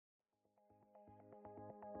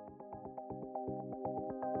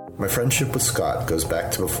My friendship with Scott goes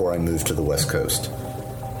back to before I moved to the West Coast.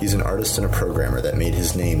 He's an artist and a programmer that made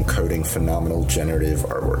his name coding phenomenal generative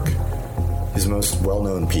artwork. His most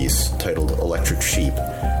well-known piece, titled Electric Sheep,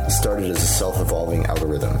 started as a self-evolving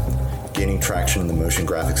algorithm, gaining traction in the motion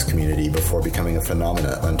graphics community before becoming a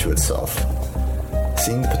phenomena unto itself.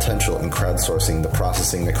 Seeing the potential in crowdsourcing the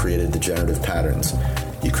processing that created the generative patterns,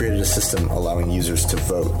 he created a system allowing users to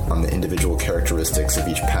vote on the individual characteristics of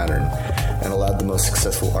each pattern and allowed the most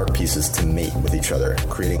successful art pieces to mate with each other,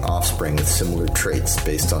 creating offspring with similar traits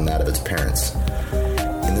based on that of its parents.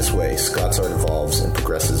 In this way, Scott's art evolves and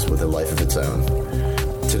progresses with a life of its own.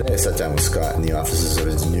 Today I sat down with Scott in the offices of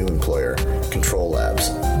his new employer, Control Labs,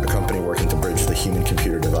 a company working to bridge the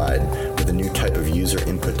human-computer divide with a new type of user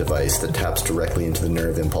input device that taps directly into the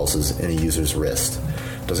nerve impulses in a user's wrist.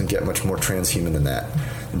 Doesn't get much more transhuman than that.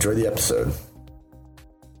 Enjoy the episode.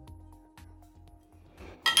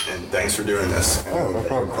 And thanks for doing this. Oh, no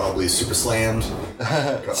problem. Probably super slammed.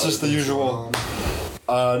 It's just the usual.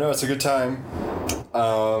 No, it's a good time.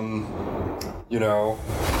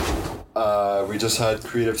 We just had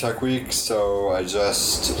Creative Tech Week, so I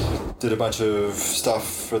just did a bunch of stuff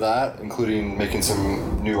for that, including making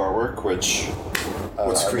some new artwork, which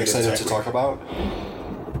I'm excited to talk about.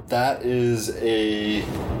 That is a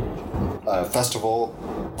festival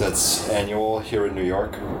that's annual here in New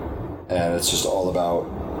York, and it's just all about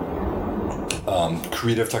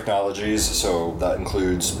creative technologies, so that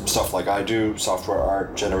includes stuff like I do, software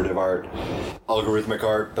art, generative art, algorithmic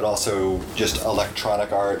art, but also just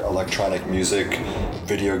electronic art, electronic music,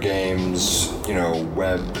 video games,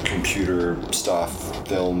 web, computer stuff,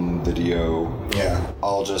 film, video. Yeah.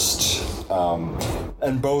 All just,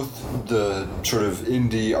 and both the sort of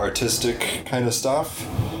indie artistic kind of stuff,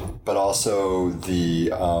 but also the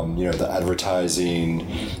the advertising,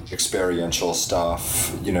 experiential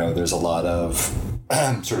stuff. There's a lot of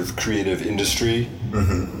sort of creative industry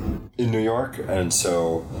in New York, and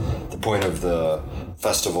so the point of the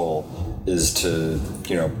festival is to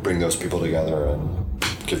bring those people together and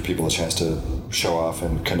give people a chance to show off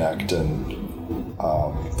and connect. And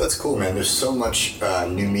that's cool, man. There's so much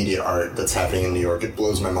new media art that's happening in New York. It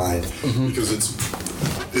blows my mind because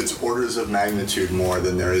it's orders of magnitude more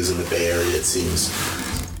than there is in the Bay Area, it seems.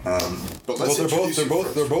 But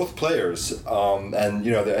they're both players, and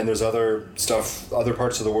there's other stuff, other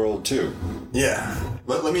parts of the world too. Yeah.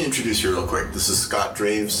 Let me introduce you real quick. This is Scott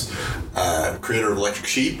Draves, creator of Electric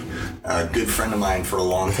Sheep, a good friend of mine for a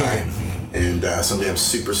long time, and somebody I'm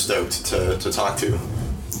super stoked to talk to.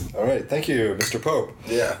 All right, thank you, Mr. Pope.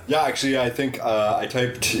 Yeah. Yeah, actually, I think I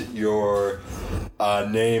typed your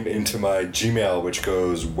name into my Gmail, which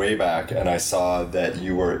goes way back, and I saw that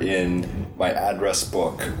you were in my address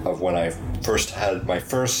book of when I first had my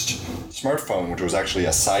first smartphone, which was actually a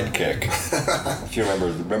Sidekick. If you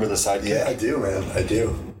remember the Sidekick? Yeah, I do, man. I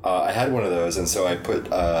do. I had one of those, and so I put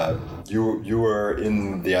you were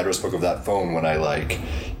in the address book of that phone when I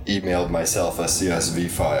emailed myself a CSV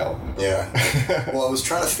file. Yeah. Well, I was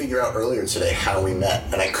trying to figure out earlier today how we met,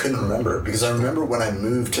 and I couldn't remember, because I remember when I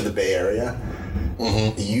moved to the Bay Area,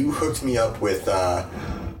 you hooked me up with,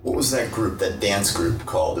 what was that group, that dance group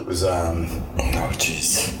called? It was, oh,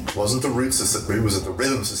 jeez. Wasn't the Roots Society, was it the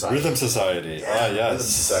Rhythm Society? Rhythm Society, yeah, yes. Rhythm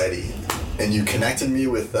Society. And you connected me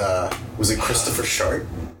with, was it Christopher Sharp?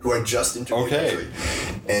 Who I just interviewed, actually.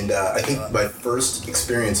 And I think my first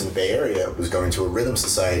experience in the Bay Area was going to a Rhythm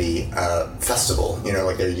Society festival,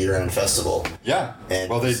 their year-end festival. Yeah. And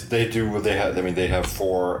well, they have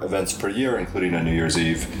 4 events per year, including a New Year's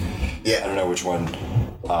Eve. Yeah. I don't know which one.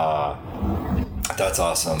 That's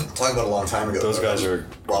awesome. Talking about a long time ago. Those guys are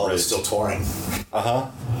while great. I was still touring.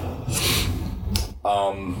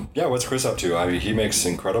 Yeah, what's Chris up to? I mean, he makes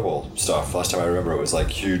incredible stuff. Last time I remember, it was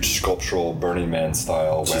huge sculptural Burning Man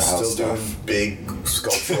style warehouse still stuff. Doing big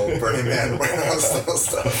sculptural Burning Man warehouse style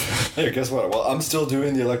stuff. Hey, guess what? Well, I'm still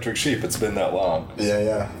doing the Electric Sheep. It's been that long.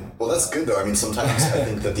 Yeah. Well, that's good though. I mean, sometimes I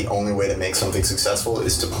think that the only way to make something successful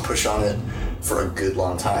is to push on it for a good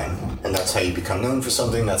long time, and that's how you become known for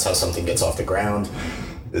something. That's how something gets off the ground.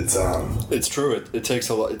 It's true. It takes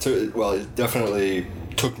a lot. It definitely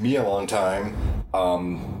took me a long time.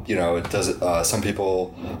 It does. Some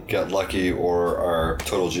people get lucky or are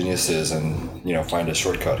total geniuses and find a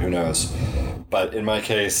shortcut. Who knows? But in my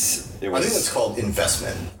case, it was. I think it's called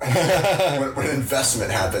investment. when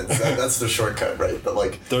investment happens, that's the shortcut, right?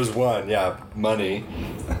 But there's one, money.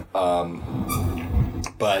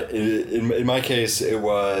 But in my case, it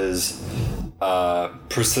was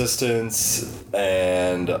persistence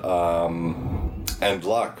and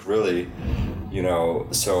luck, really.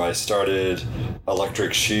 So I started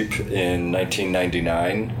Electric Sheep in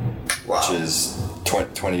 1999, wow. which is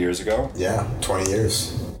 20 years ago. Yeah, 20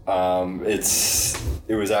 years.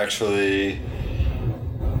 It was actually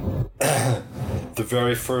the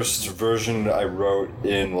very first version I wrote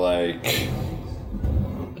in like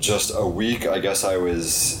just a week. I guess I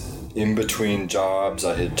was in between jobs.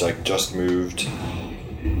 I had like just moved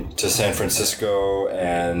to San Francisco,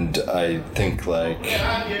 and I think like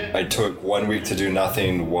I took 1 week to do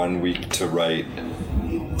nothing, 1 week to write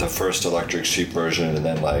the first Electric Sheep version, and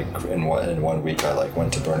then like in 1 week I like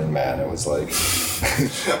went to Burning Man. It was like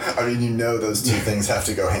I mean, you know, those two things have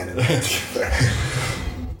to go hand in hand together.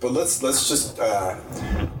 But let's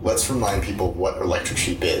let's remind people what Electric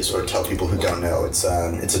Sheep is, or tell people who don't know. It's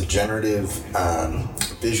a generative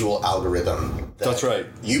visual algorithm. That's right.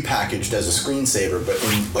 You packaged as a screensaver, but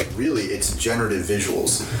in, like, really it's generative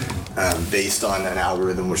visuals based on an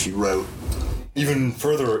algorithm which you wrote. Even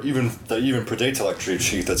further, that even predates Electric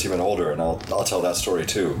Sheep. That's even older, and I'll tell that story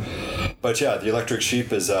too. But yeah, the Electric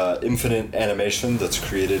Sheep is infinite animation that's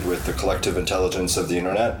created with the collective intelligence of the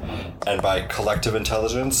internet. And by collective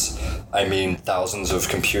intelligence, I mean thousands of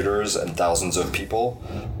computers and thousands of people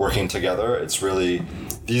working together. It's really,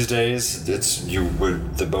 these days,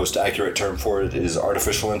 the most accurate term for it is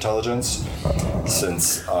artificial intelligence,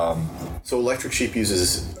 since So Electric Sheep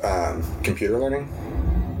uses computer learning?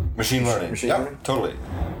 Machine learning. Learning? Totally.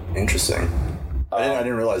 Interesting. I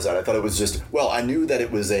didn't realize that. I thought it was just... Well, I knew that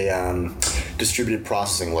it was a distributed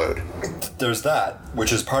processing load. There's that,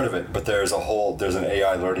 which is part of it, but there's an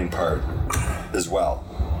AI learning part as well.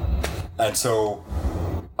 And so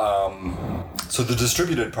the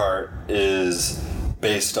distributed part is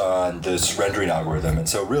based on this rendering algorithm. And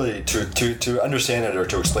so really, to understand it or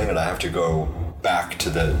to explain it, I have to go back to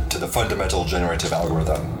the fundamental generative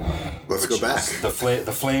algorithm. Let's go back. The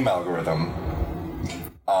flame algorithm,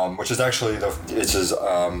 which is actually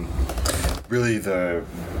really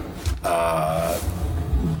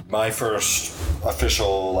my first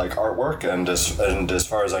official like artwork, and as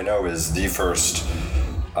far as I know, is the first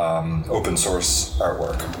open source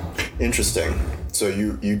artwork. Interesting. So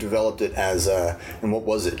you developed it as and what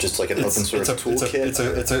was it? Just like an open source toolkit?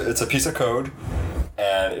 It's a piece of code,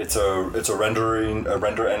 and it's a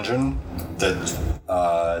render engine that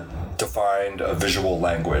defined a visual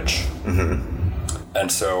language. Mm-hmm. And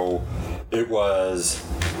so it was,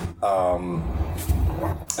 and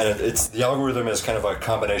it's the algorithm is kind of a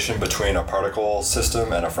combination between a particle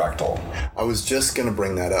system and a fractal. I was just going to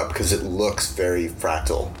bring that up because it looks very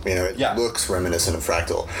fractal. You know, it looks reminiscent of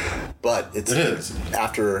fractal, but it is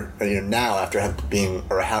after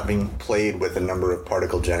having played with a number of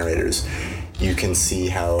particle generators, you can see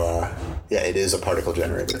how. It is a particle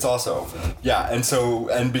generator. It's also,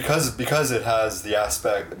 and because it has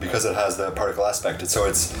the particle aspect, so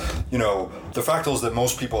it's, the fractals that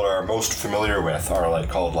most people are most familiar with are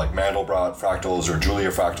called Mandelbrot fractals or Julia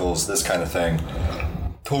fractals, this kind of thing.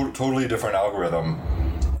 Totally different algorithm.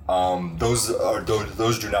 Those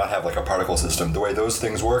do not have a particle system. The way those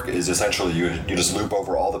things work is essentially you just loop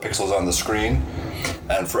over all the pixels on the screen,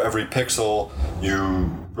 and for every pixel you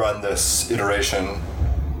run this iteration.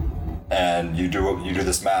 And you do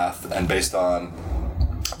this math, and based on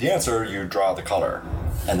the answer, you draw the color,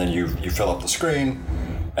 and then you fill up the screen,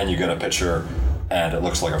 and you get a picture, and it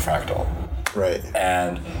looks like a fractal. Right.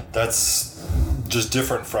 And that's just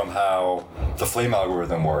different from how the flame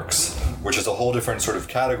algorithm works, which is a whole different sort of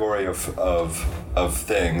category of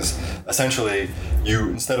things. Essentially, you,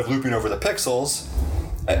 instead of looping over the pixels,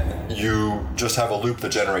 you just have a loop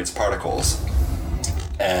that generates particles.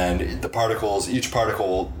 And each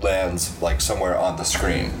particle lands somewhere on the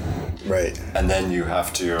screen. Right. And then you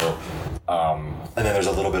have to, and then there's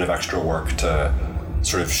a little bit of extra work to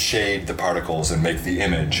sort of shade the particles and make the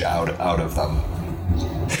image out of them.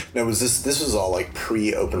 Now, this was all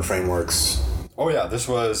pre-Open Frameworks? Oh yeah,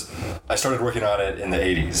 I started working on it in the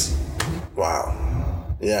 80s. Wow.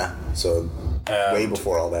 Yeah, so way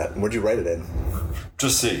before all that. Where'd you write it in?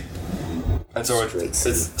 Just C. And so it's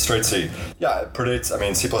straight C. Yeah, it predates.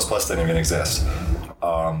 C++ didn't even exist,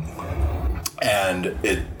 and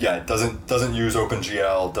it doesn't use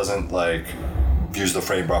OpenGL, doesn't use the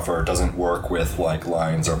frame buffer, doesn't work with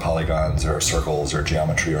lines or polygons or circles or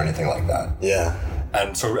geometry or anything like that. Yeah.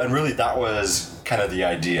 And really that was kind of the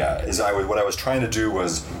idea. What I was trying to do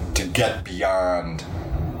was to get beyond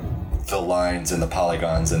the lines and the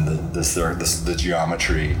polygons and the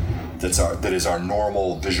geometry. That is our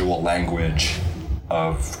normal visual language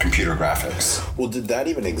of computer graphics. Well, did that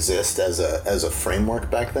even exist as a framework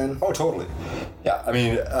back then? Oh, totally. Yeah,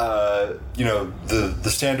 the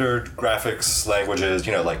standard graphics languages,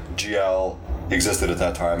 GL existed at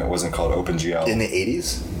that time. It wasn't called OpenGL. In the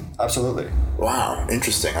 80s? Absolutely. Wow,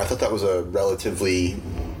 interesting. I thought that was a relatively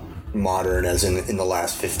modern, as in the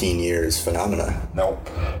last 15 years, phenomena. No.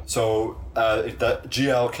 So that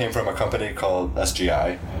GL came from a company called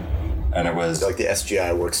SGI, and it was Like the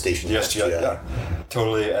SGI workstation. the SGI, yeah,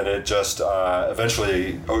 totally. And it just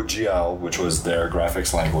eventually OGL, which was their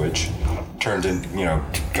graphics language, got turned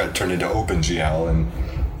into OpenGL, and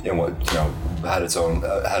had its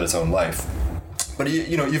own life. But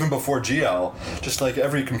even before GL, just like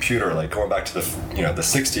every computer, like going back to the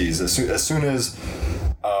 60s, as soon as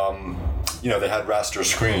they had raster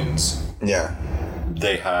screens. Yeah.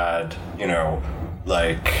 They had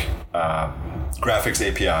graphics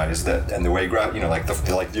APIs and the way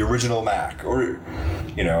like the original Mac, or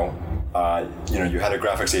you had a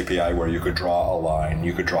graphics API where you could draw a line,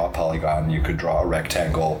 you could draw a polygon, you could draw a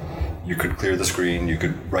rectangle, you could clear the screen, you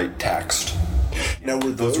could write text. Now,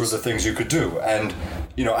 those were the things you could do, and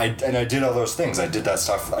I did all those things. I did that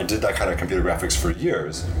stuff. I did that kind of computer graphics for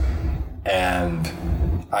years, and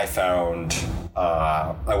I found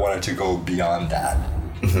I wanted to go beyond that.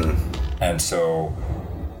 Mm-hmm. And so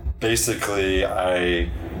basically I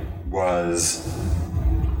was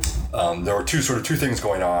there were two things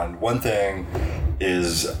going on. One thing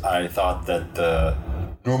is I thought that the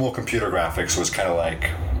normal computer graphics was kind of like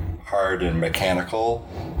hard and mechanical,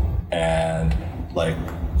 and like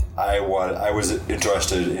I was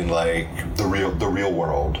interested in like the real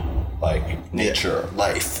world, like nature,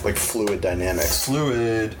 life, like fluid dynamics,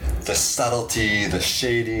 the subtlety, the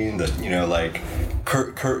shading, the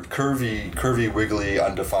curvy, wiggly,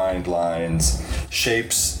 undefined lines,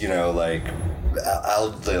 shapes, like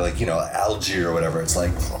algae or whatever. It's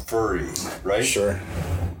like furry, right? Sure.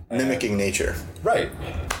 Mimicking nature. Right.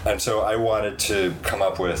 And so I wanted to come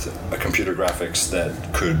up with a computer graphics that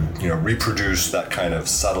could, reproduce that kind of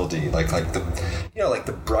subtlety, like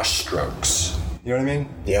the brush strokes. You know what I mean?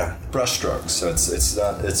 Yeah. Brush strokes. So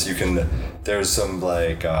there's some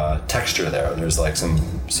texture there. There's like some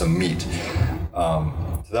meat.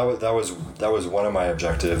 So that was one of my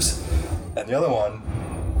objectives, and the other one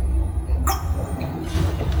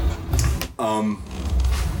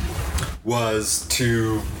was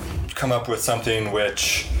to come up with something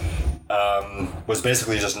which was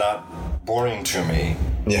basically just not boring to me.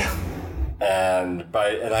 Yeah. And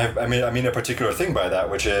I mean a particular thing by that,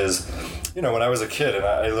 which is, when I was a kid and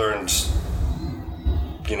I learned,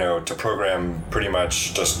 to program pretty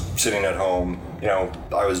much just sitting at home.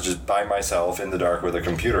 I was just by myself in the dark with a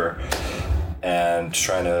computer and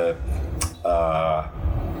trying to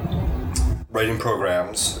writing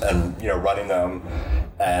programs and running them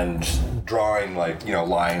and drawing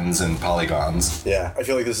lines and polygons. Yeah, I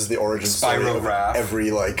feel like this is the origin story of Spirograph.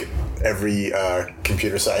 every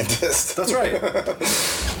computer scientist. That's right.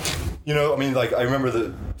 I remember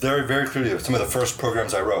very, very clearly some of the first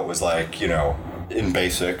programs I wrote was in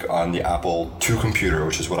BASIC on the Apple II computer,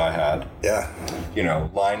 which is what I had. Yeah.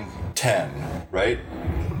 Line 10, right?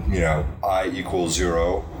 I equals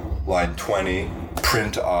 0. Line 20,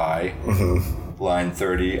 print I. Mm-hmm. Line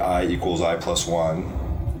 30, I equals I plus 1.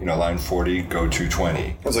 Line 40, go to 20.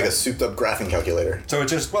 It was like a souped up graphing calculator. So it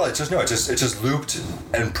just looped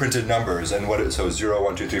and printed numbers, and so 0,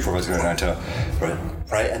 1, 2, 3, 4, 5, 6, 7, 8, 9, 10,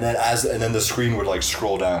 right? And then the screen would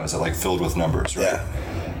scroll down as it filled with numbers, right? Yeah.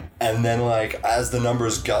 And then as the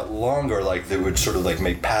numbers got longer, they would sort of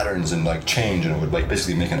make patterns and change, and it would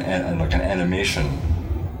basically make an animation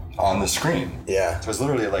on the screen. Yeah. So it's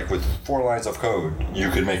literally with 4 lines of code,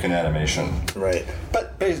 you could make an animation. Right.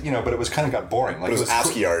 But but it was kind of got boring. It was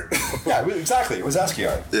ASCII art. Yeah, exactly. It was ASCII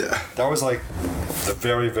art. Yeah. That was the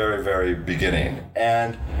very, very, very beginning.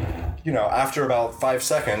 And after about 5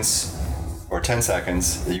 seconds or 10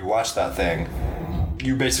 seconds that you watch that thing,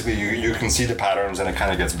 you basically you can see the patterns, and it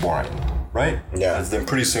kind of gets boring, right? Yeah. And then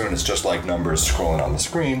pretty soon it's just numbers scrolling on the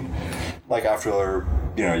screen.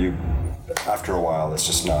 After a while, it's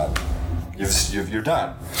just not. You're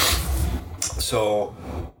done. So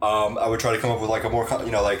I would try to come up with a more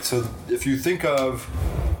so if you think of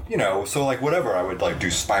whatever, I would do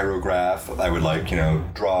spirograph. I would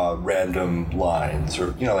draw random lines,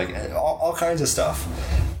 or all kinds of stuff.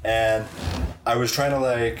 And I was trying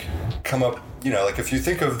to come up, if you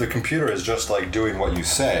think of the computer as just doing what you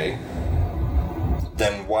say,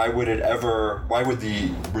 then why would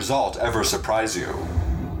the result ever surprise you?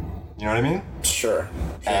 You know what I mean? Sure.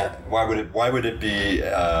 And why would it be?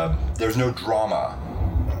 There's no drama,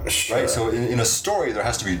 Sure. right? So in a story, there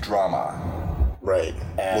has to be drama. Right.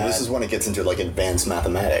 Well, this is when it gets into advanced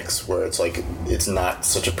mathematics, where it's not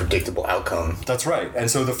such a predictable outcome. That's right. And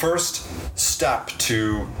so the first step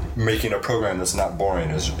to making a program that's not boring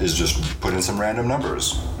is just put in some random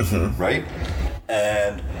numbers, mm-hmm. right?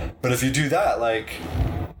 And But if you do that, like,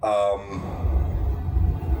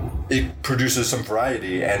 it produces some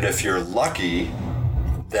variety, and if you're lucky,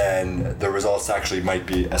 then the results actually might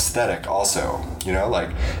be aesthetic also. You know, like,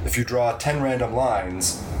 if you draw 10 random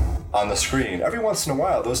lines on the screen, every once in a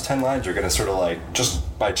while, those 10 lines are going to sort of like,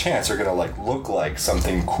 just by chance, are going to like look like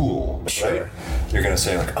something cool, Sure. right? You're going to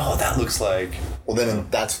say like, oh, that looks like... Well, then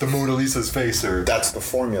that's the Mona Lisa's face, or... That's the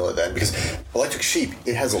formula then, because Electric Sheep,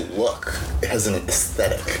 it has a look. It has an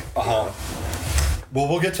aesthetic. Uh-huh. Well,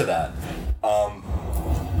 we'll get to that.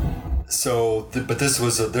 But this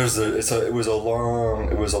was it was a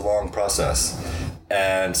long process,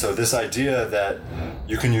 and so this idea that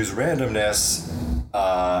you can use randomness,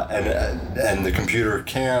 and the computer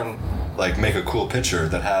can like make a cool picture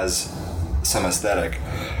that has some aesthetic,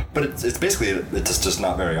 but it's basically it's just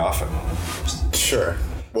not very often. Sure.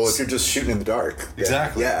 Well, if you're just shooting in the dark.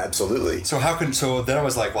 Exactly. Yeah, absolutely. So then I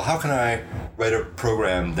was like, well, how can I write a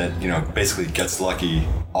program that, you know, basically gets lucky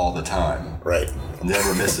all the time? Right.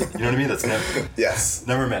 Never miss it. You know what I mean? That's never... Yes.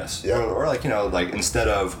 Never miss. Yeah. Or like, you know, like instead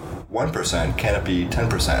of 1%, can it be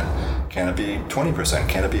 10%? Can it be 20%?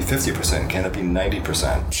 Can it be 50%? Can it be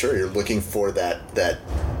 90%? Sure, you're looking for that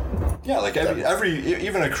Yeah, like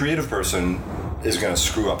even a creative person is going to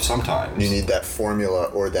screw up sometimes. you need that formula,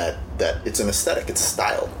 or that it's an aesthetic, it's a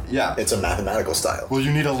style. Yeah. It's a mathematical style. Well,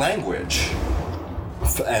 you need a language.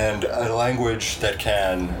 And a language that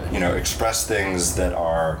can, you know, express things that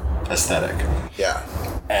are aesthetic. Yeah.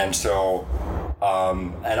 And so,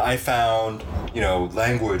 and I found, you know,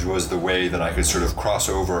 language was the way that I could sort of cross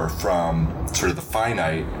over from sort of the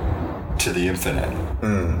finite to the infinite.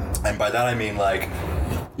 And by that I mean, like,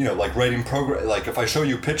 you know, like writing like if I show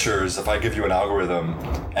you pictures, if I give you an algorithm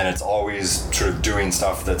and it's always sort of doing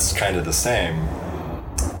stuff that's kind of the same,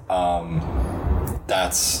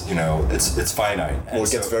 that's, you know, it's finite. And Well,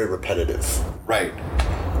 it gets very repetitive. Right.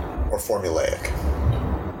 Or formulaic.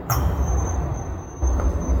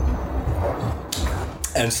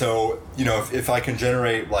 And so, you know, if I can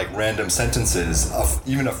generate like random sentences,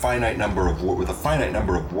 even a finite number with a finite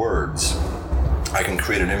number of words, I can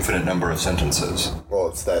create an infinite number of sentences. Well,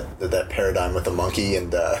 it's that paradigm with the monkey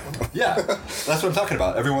and... Yeah, that's what I'm talking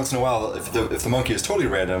about. Every once in a while, if the monkey is totally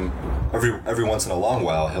random, every once in a long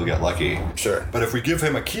while, he'll get lucky. Sure. But if we give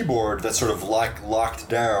him a keyboard that's sort of locked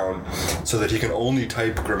down so that he can only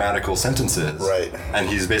type grammatical sentences. Right. And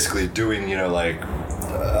he's basically doing, you know, like...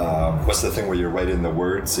 what's the thing where you write in the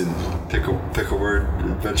words in pick a word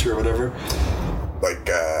adventure or whatever? Like,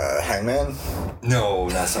 Hangman? No,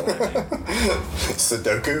 not something like that.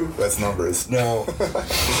 Sudoku? That's numbers. No.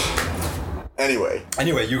 Anyway,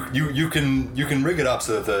 you can rig it up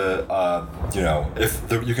so that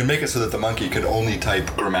you can make it so that the monkey can only type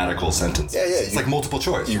grammatical sentences. Yeah. It's like multiple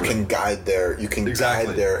choice. You can guide their Exactly.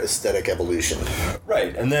 guide their aesthetic evolution.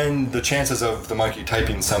 Right, and then the chances of the monkey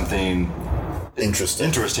typing something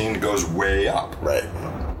interesting goes way up. Right.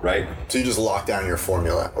 Right? So you just lock down your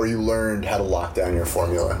formula, or you learned how to lock down your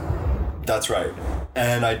formula. That's right.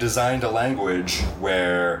 And I designed a language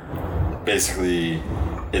where basically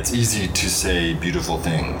it's easy to say beautiful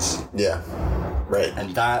things. Yeah. Right.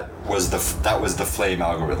 And that was the flame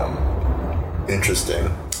algorithm. Interesting.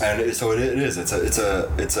 And so it is. It's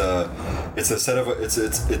a set of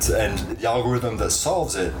and the algorithm that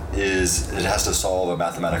solves it has to solve a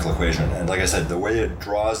mathematical equation. And like I said, the way it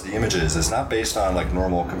draws the images is not based on like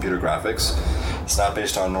normal computer graphics. It's not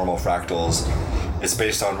based on normal fractals. It's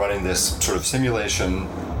based on running this sort of simulation,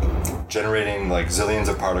 generating like zillions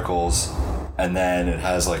of particles, and then it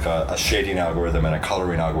has like a shading algorithm and a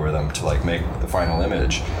coloring algorithm to like make the final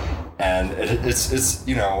image. And it's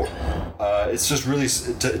you know, it's just really,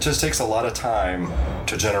 it just takes a lot of time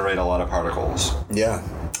to generate a lot of particles. Yeah,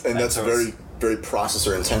 and that's so very, very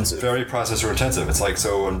processor intensive. Very processor intensive. It's like,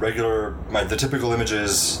 so in the typical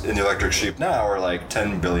images in the Electric Sheep now are like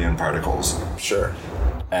 10 billion particles. Sure.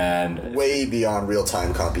 And way beyond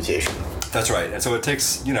real-time computation. That's right. And so it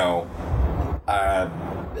takes, you know,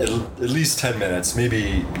 at least 10 minutes,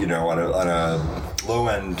 maybe, you know, on a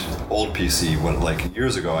low-end old PC, when like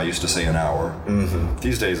years ago I used to say an hour. Mm-hmm.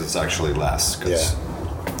 These days it's actually less because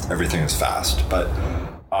everything is fast. But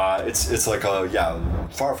it's like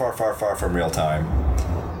far from real time.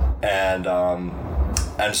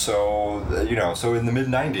 And so, you know, so in the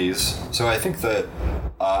mid-90s, so I think that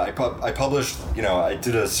I published, you know, I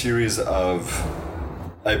did a series of,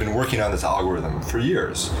 I've been working on this algorithm for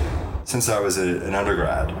years, since I was an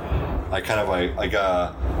undergrad.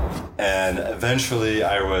 And eventually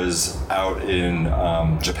I was out in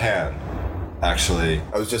Japan, actually.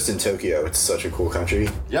 I was just in Tokyo. It's such a cool country.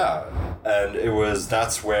 Yeah, and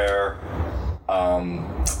that's where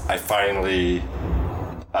I finally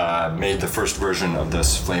made the first version of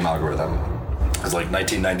this flame algorithm. It was like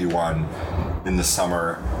 1991 in the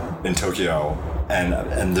summer in Tokyo,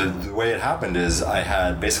 and the way it happened is I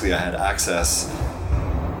had access.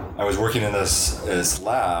 I was working in this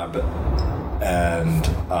lab, and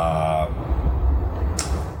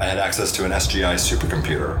I had access to an SGI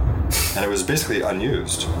supercomputer, and it was basically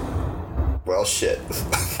unused. Well, shit.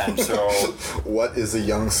 And so, what is a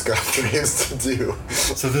young Scott Draves to do?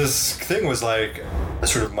 So this thing was like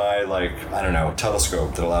sort of my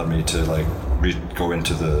telescope that allowed me to go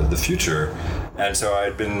into the future, and so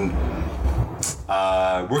I'd been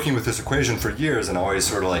working with this equation for years, and always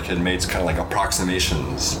sort of had made kind of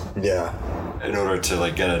approximations. Yeah. In order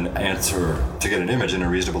to get an answer, to get an image in a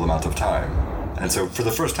reasonable amount of time. And so for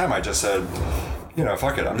the first time, I just said,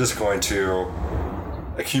 fuck it. I'm just going to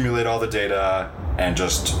accumulate all the data and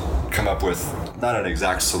just come up with not an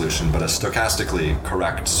exact solution, but a stochastically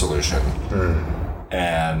correct solution.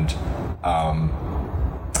 And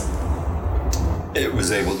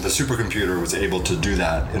the supercomputer was able to do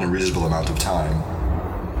that in a reasonable amount of time.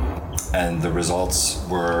 And the results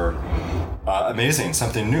were amazing,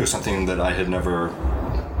 something new, something that I had never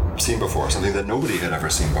seen before, something that nobody had ever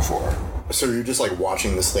seen before. So you're just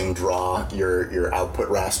watching this thing draw your output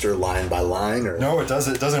raster line by line, or no? It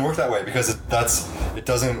doesn't work that way, because it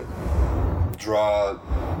doesn't draw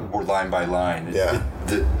line by line.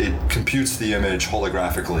 It computes the image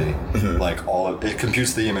holographically, it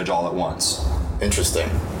computes the image all at once. Interesting.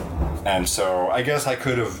 And so I guess I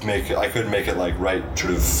could make it write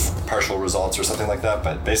sort of partial results or something like that,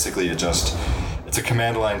 but basically it's a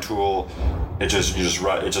command line tool. It just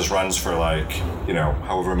runs for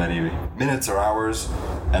however many minutes or hours,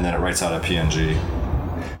 and then it writes out a PNG.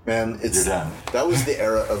 Man, you're done. That was the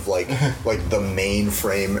era of the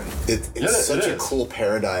mainframe. It's such a cool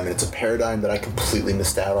paradigm, and it's a paradigm that I completely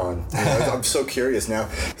missed out on. I'm so curious now,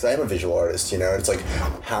 because I am a visual artist. It's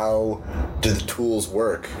how did the tools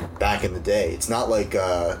work back in the day? It's not like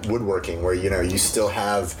woodworking, where you still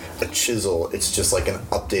have a chisel. It's just an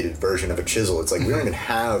updated version of a chisel. It's we don't even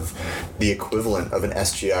have the equivalent of an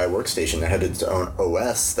SGI workstation that had its own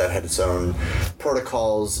OS, that had its own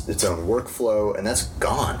protocols, its own workflow, and that's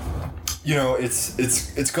gone.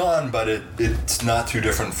 It's gone, but it's not too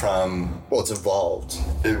different from. Well, it's evolved.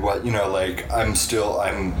 I'm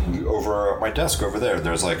over at my desk over there.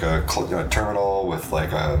 There's a terminal with a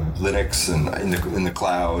Linux and in the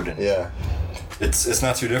cloud. And yeah. It's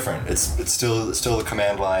not too different. It's still a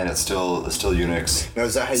command line. It's still Unix. Now,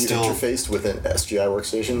 is that how you interfaced with an SGI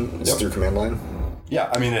workstation? Just through command line? Yeah,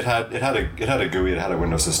 I mean it had a GUI. It had a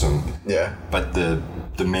Windows system. Yeah. But the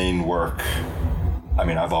main work. I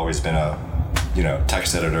mean, I've always been a,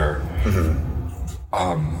 text editor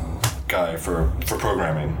guy for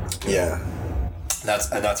programming. Yeah.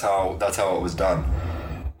 That's how it was done.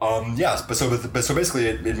 But basically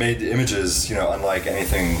it made the images, unlike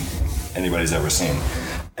anything anybody's ever seen.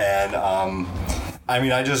 And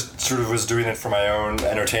I just sort of was doing it for my own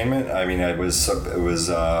entertainment. I mean,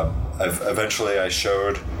 eventually I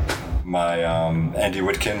showed my Andy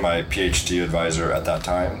Whitkin, my PhD advisor at that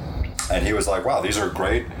time. And he was like, wow, these are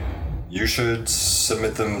great. You should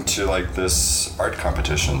submit them to this art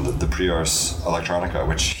competition, the Pre-Ars Electronica,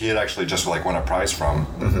 which he had actually just won a prize from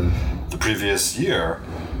the previous year.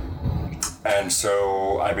 And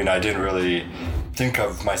so, I didn't really think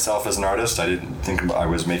of myself as an artist. I didn't think I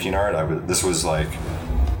was making art. This was for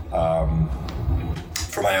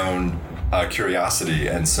my own curiosity.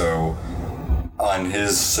 And so, on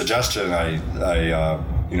his suggestion, I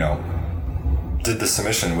did the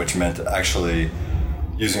submission, which meant actually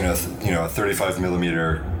using a 35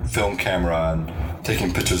 millimeter film camera and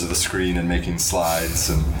taking pictures of the screen and making slides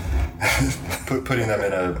and putting them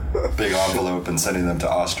in a big envelope and sending them to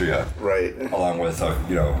Austria. Right. Along with a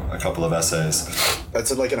couple of essays. That's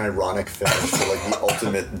an ironic finish to the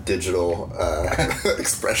ultimate digital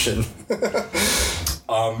expression.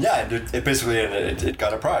 It basically it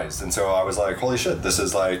got a prize, and so I was like, holy shit, this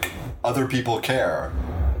is other people care.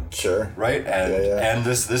 Sure. Right? And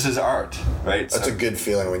this is art, right? That's a good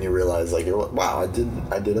feeling when you realize wow,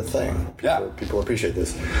 I did a thing. People appreciate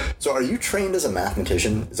this. So are you trained as a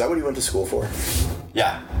mathematician? Is that what you went to school for?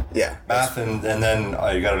 Yeah. Yeah. Math and then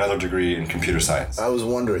I got another degree in computer science. I was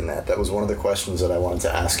wondering that. That was one of the questions that I wanted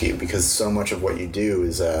to ask you, because so much of what you do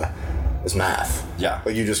is math. Yeah.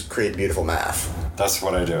 You just create beautiful math. That's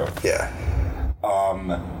what I do. Yeah.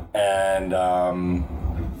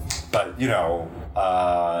 But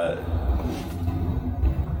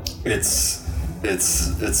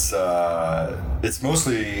it's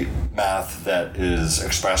mostly math that is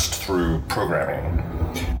expressed through programming.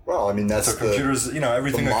 Well, I mean, that's so computers,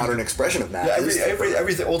 everything. The modern expression of math. Yeah,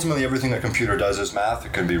 everything. Ultimately, everything a computer does is math.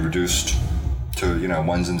 It can be reduced to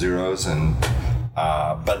ones and zeros, and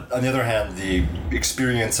but on the other hand, the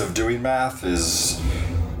experience of doing math is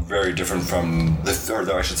very different from the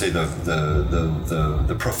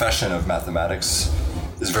profession of mathematics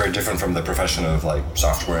is very different from the profession of like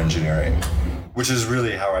software engineering, which is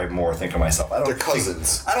really how I more think of myself. They're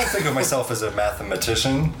cousins. I don't think of myself as a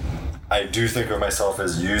mathematician. I do think of myself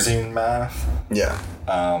as using math. Yeah.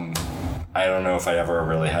 I don't know if I ever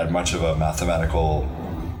really had much of a mathematical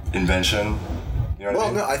invention. You know what I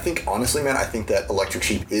mean? No, I think, honestly, man, I think that electric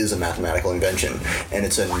sheep is a mathematical invention, and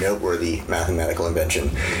it's a noteworthy mathematical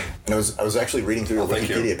invention. And I was actually reading through your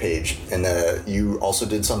Wikipedia page, and you also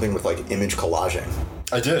did something with, like, image collaging.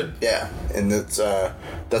 I did. Yeah, and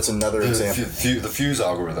that's another example. The fuse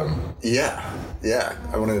algorithm. Yeah.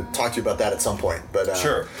 I want to talk to you about that at some point, but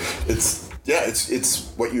sure. It's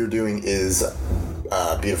what you're doing is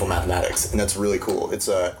beautiful mathematics, and that's really cool. It's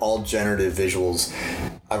all generative visuals.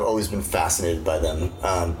 I've always been fascinated by them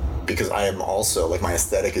because I am also, like, my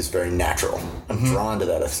aesthetic is very natural. I'm drawn to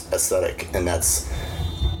that aesthetic, and that's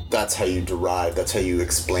how you derive, that's how you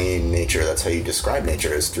explain nature, that's how you describe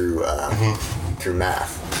nature, is through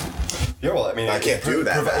math. Yeah, well, I mean, I can't do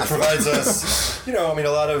that. It provides us, a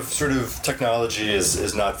lot of sort of technology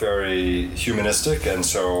is not very humanistic, and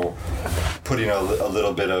so putting a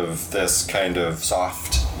little bit of this kind of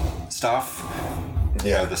soft stuff,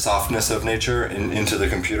 the softness of nature into the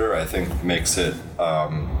computer, I think makes it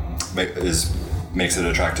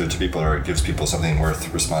attractive to people, or it gives people something worth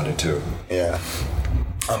responding to. Yeah.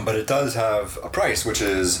 But it does have a price, which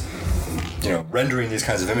is, rendering these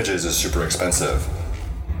kinds of images is super expensive.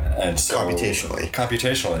 And so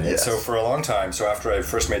computationally. Yes. And so for a long time, so after I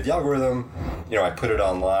first made the algorithm, I put it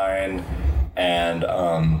online, and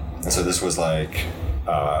so this was like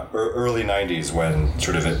early 90s when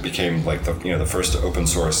sort of it became like the first open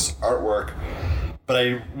source artwork. But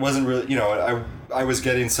I wasn't really, I was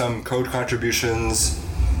getting some code contributions,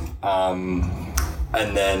 and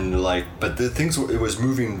then but the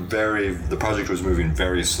project was moving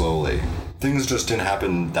very slowly. Things just didn't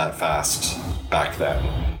happen that fast back then.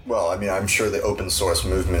 Well, I mean, I'm sure the open source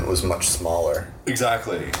movement was much smaller.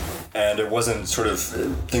 Exactly. And it wasn't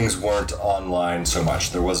things weren't online so much.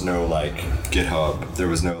 There was no, GitHub. There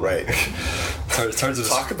was no, Right. It's hard to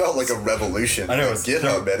talk about, a revolution. I know.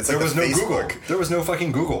 GitHub, man. It's there like was no Facebook. Google. There was no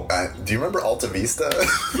fucking Google. Do you remember Alta Vista?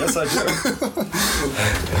 Yes, I do.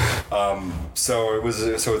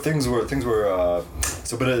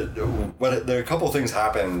 But there a couple things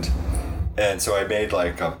happened. And so I made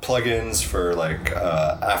plugins for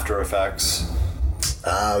After Effects.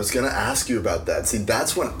 I was going to ask you about that. See,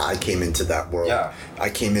 that's when I came into that world. Yeah. I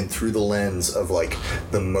came in through the lens of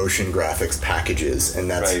the motion graphics packages, and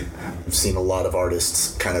that's right. I've seen a lot of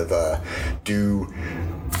artists kind of do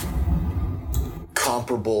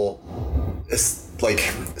comparable,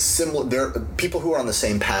 similar. There are people who are on the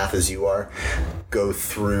same path as you are. Go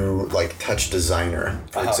through Touch Designer,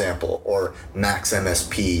 for example, or Max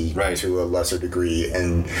MSP to a lesser degree,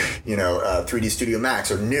 and 3D Studio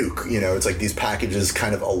Max or Nuke. It's these packages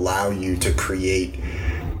kind of allow you to create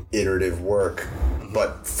iterative work,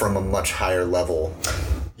 but from a much higher level.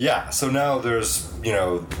 Yeah. So now there's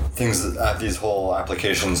things that have these whole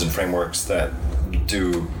applications and frameworks that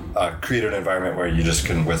do create an environment where you just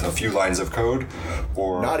can, with a few lines of code,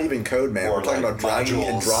 or not even code, man. We're talking about dragging modules.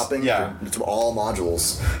 and dropping. Yeah, it's all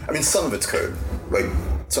modules. I mean, some of it's code.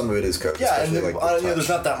 Some of it is code. Yeah, and there's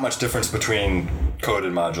not that much difference between code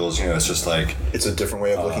and modules. It's just it's a different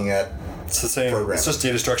way of looking at. It's the same. Program. It's just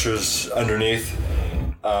data structures underneath.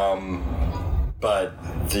 But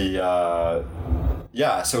the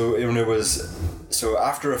so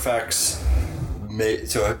After Effects.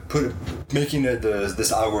 Making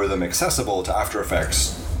this algorithm accessible to After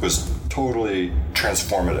Effects was totally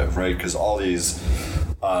transformative, right? Because all these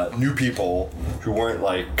new people who weren't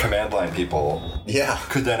command line people,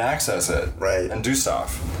 could then access it, right, and do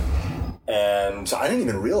stuff. And so I didn't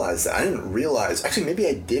even realize that. Actually, maybe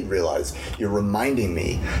I did realize. You're reminding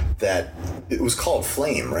me that it was called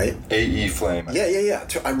Flame, right? AE Flame. Yeah.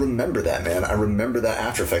 I remember that, man. I remember that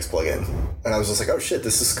After Effects plugin. And I was just like, oh shit,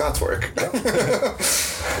 this is Scott's work.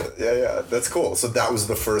 Yeah. That's cool. So that was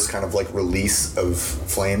the first kind of release of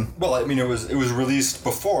Flame? Well, I mean, it was released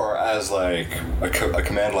before as a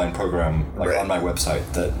command line program on my website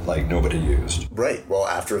that nobody used. Right. Well,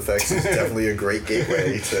 After Effects is definitely a great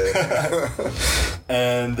gateway to...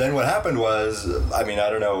 And then what happened was, I mean,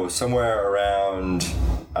 I don't know, somewhere around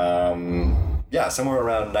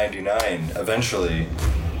 99, eventually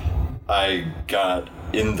I got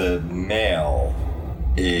in the mail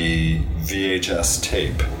a VHS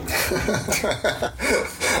tape.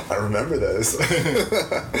 I remember those.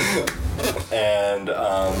 And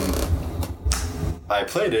I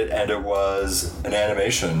played it, and it was an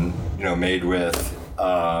animation, made with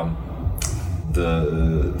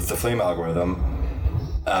the Flame algorithm.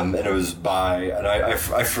 And it was by, and I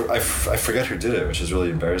forget who did it, which is really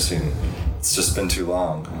embarrassing. It's just been too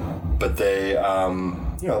long. But they,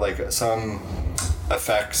 like some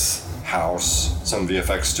effects house, some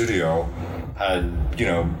VFX studio had,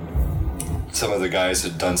 some of the guys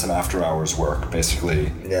had done some after hours work,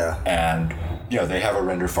 basically. Yeah. And, they have a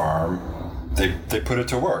render farm. They put it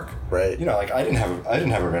to work. Right. I didn't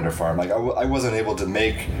have a render farm. Like I wasn't able to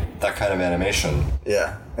make that kind of animation.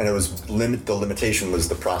 Yeah, and it was the limitation was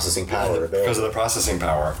the processing power. Because of the processing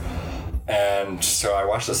power. And so I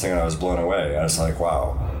watched this thing and I was blown away. I was like,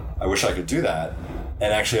 wow, I wish I could do that.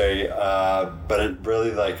 And actually, but it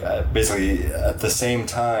really basically at the same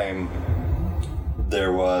time,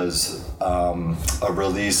 there was a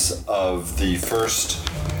release of the first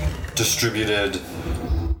distributed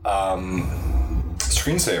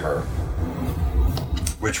screensaver,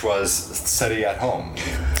 which was SETI at Home.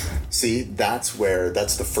 See, that's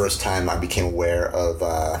the first time I became aware of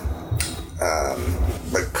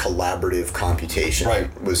collaborative computation. Right.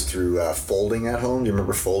 Was through folding at home. Do you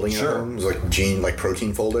remember folding Sure. at home? It was like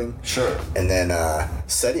protein folding. Sure. And then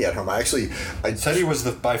SETI at home. SETI was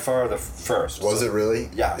by far the first. Was it really?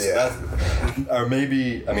 Yeah. So or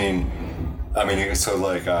maybe, it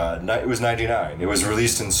was 99. It was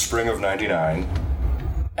released in spring of 99.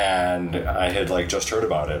 And I had just heard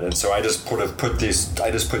about it. And so I just put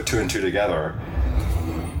two and two together.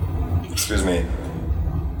 Excuse me.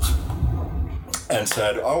 And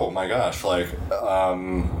said, oh my gosh, I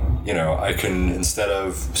can, instead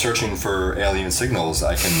of searching for alien signals,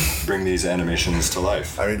 I can bring these animations to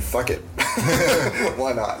life. I mean, fuck it.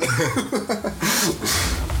 Why not?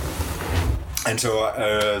 And so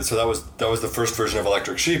that was the first version of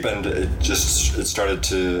Electric Sheep, and it started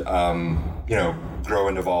to grow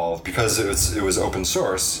and evolve because it was open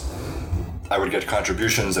source. I would get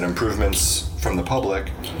contributions and improvements from the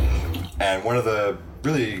public, and one of the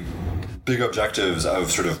really big objectives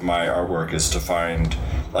of sort of my artwork is to find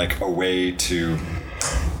a way to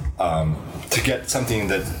get something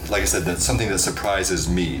that, like I said, that's something that surprises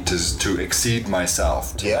me, to exceed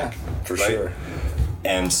myself. For sure.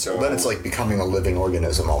 And so then it's like becoming a living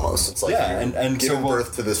organism almost. It's like and giving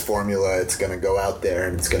birth to this formula. It's going to go out there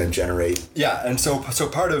and it's going to generate. Yeah, and so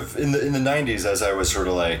part of in the 90s, as I was sort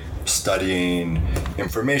of studying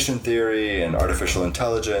information theory and artificial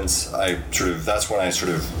intelligence, that's when I sort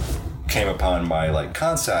of came upon my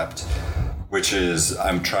concept, which is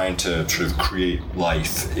I'm trying to sort of create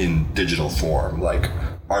life in digital form, like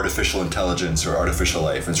artificial intelligence or artificial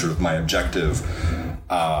life, and sort of my objective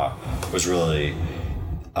was really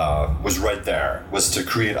was right there, was to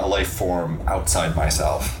create a life form outside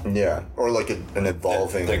myself. Yeah, or an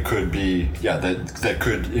evolving that could be that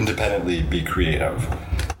could independently be creative,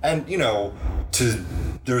 and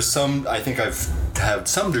there's some, I think I've had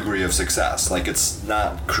some degree of success. It's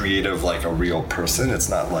not creative like a real person. It's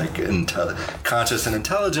not conscious and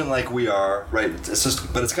intelligent like we are, right? It's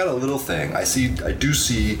just, but it's got a little thing. I do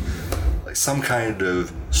see some kind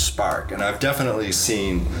of spark, and I've definitely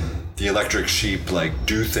seen the Electric Sheep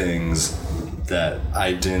do things that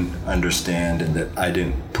I didn't understand and that I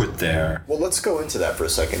didn't put there. Well, let's go into that for a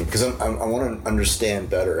second, because I want to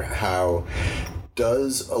understand better how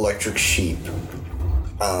does Electric Sheep.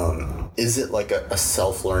 Is it a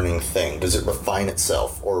self-learning thing? Does it refine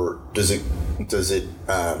itself, or does it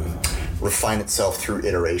refine itself through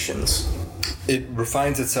iterations? It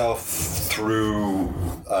refines itself through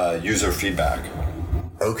user feedback.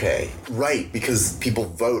 Okay, right, because people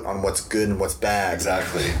vote on what's good and what's bad.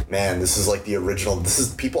 Exactly. Man, this is the original.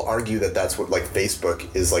 People argue that's what Facebook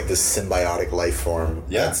is, this symbiotic life form.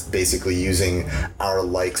 Yeah. That's basically using our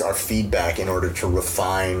likes, our feedback in order to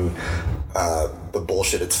refine the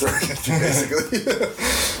bullshit it's throwing at you, basically.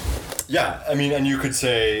 Yeah, and you could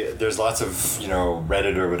say there's lots of,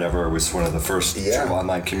 Reddit or whatever was one of the first sort of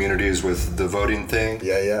online communities with the voting thing.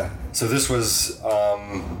 Yeah. So this was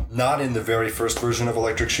not in the very first version of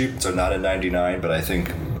Electric Sheep, so not in 99, but I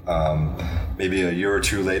think maybe a year or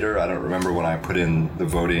two later. I don't remember when I put in the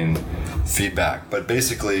voting feedback. But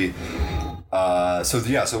basically, so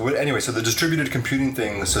the distributed computing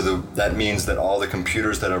thing, that means that all the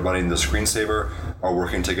computers that are running the screensaver are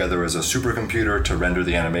working together as a supercomputer to render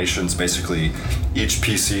the animations. Basically, each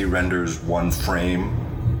PC renders one frame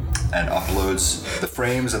and uploads the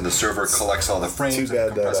frames, and the server collects all the frames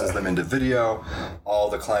and compresses them into video. All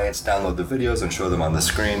the clients download the videos and show them on the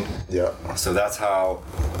screen. Yeah. So that's how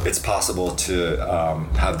it's possible to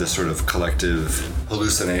have this sort of collective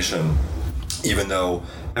hallucination, even though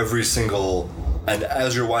every single... And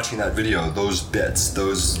as you're watching that video, those bits,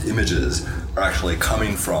 those images are actually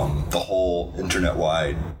coming from the whole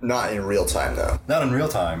internet-wide. Not in real time, though. Not in real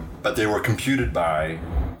time, but they were computed by,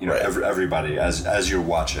 Right. everybody as you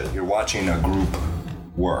watch it. You're watching a group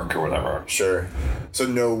work or whatever. Sure. So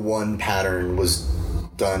no one pattern was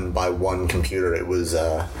done by one computer. It was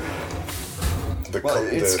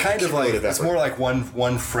it's kind of like, it's more like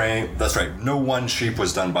one frame. That's right. No one sheep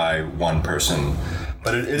was done by one person.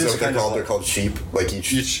 But it is kind of... They're called sheep? Like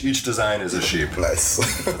each design is a sheep. Nice.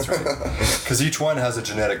 That's right. Because each one has a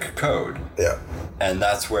genetic code. Yeah. And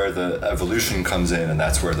that's where the evolution comes in, and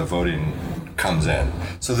that's where the voting comes in.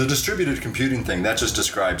 So the distributed computing thing, that just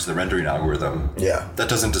describes the rendering algorithm. Yeah. That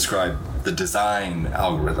doesn't describe the design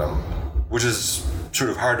algorithm, which is sort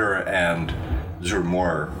of harder and sort of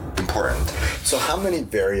more important. So how many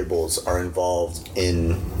variables are involved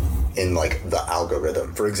in like the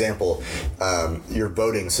algorithm? For example, your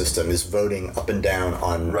voting system is voting up and down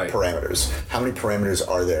on parameters. How many parameters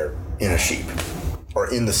are there in a sheep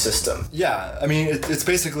or in the system? Yeah, I mean, it's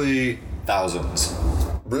basically thousands.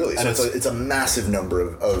 Really? So it's a massive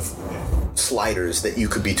number of sliders that you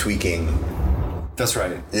could be tweaking. That's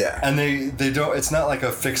right. Yeah. And they don't, it's not like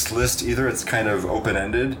a fixed list either. It's kind of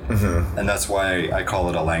open-ended. Mm-hmm. And that's why I call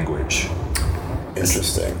it a language.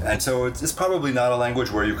 Interesting. And so it's probably not a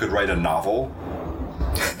language where you could write a novel.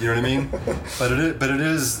 You know what I mean? But it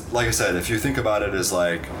is, like I said, if you think about it as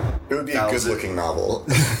like... It would be a good-looking novel.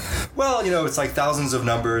 Well, it's like thousands of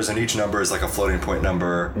numbers, and each number is like a floating point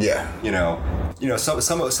number. Yeah.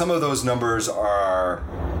 Some of those numbers are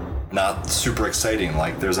not super exciting.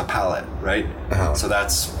 Like there's a palette, right? Uh-huh. So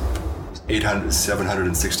that's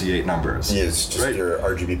 768 numbers. Yeah, it's just your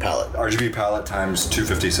RGB palette. RGB palette times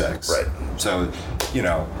 256. Right. So,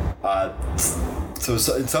 so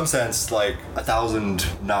in some sense, like 1,000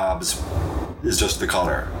 knobs is just the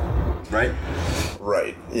color, right?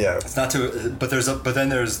 Right. Yeah. It's not too, but then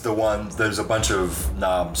there's a bunch of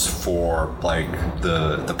knobs for like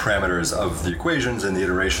the parameters of the equations and the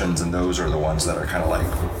iterations, and those are the ones that are kind of like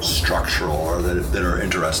structural or that are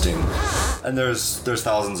interesting. And there's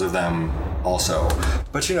thousands of them also.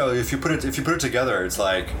 But if you put it together, it's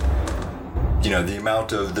like the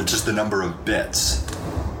amount of just the number of bits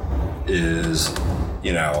is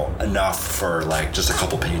enough for like just a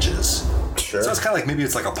couple pages. Sure. So it's kind of like maybe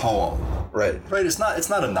it's like a poem. Right. Right. It's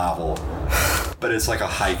not a novel, but it's like a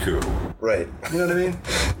haiku. Right. You know what I mean?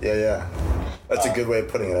 Yeah. That's a good way of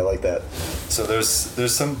putting it. I like that. So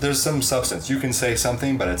there's some substance. You can say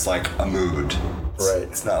something, but it's like a mood. Right.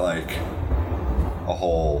 It's not like a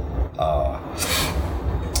whole. But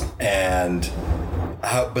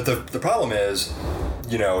the problem is,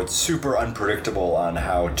 it's super unpredictable on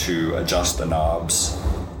how to adjust the knobs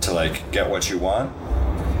to like get what you want.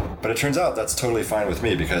 But it turns out that's totally fine with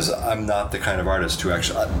me because I'm not the kind of artist who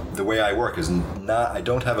actually... the way I work is not... I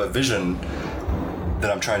don't have a vision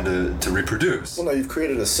that I'm trying to reproduce. Well, no, you've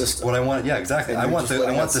created a system. What I want... Yeah, exactly. I want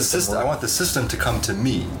the system to come to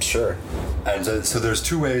me. Sure. And so there's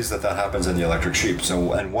two ways that happens in the electric sheep.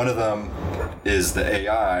 And one of them is the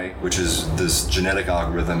AI, which is this genetic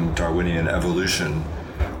algorithm, Darwinian evolution,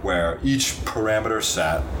 where each parameter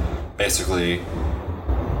set, basically...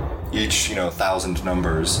 each 1,000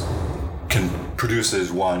 numbers produces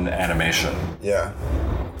one animation. Yeah.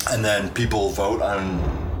 And then people vote on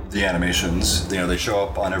the animations. They show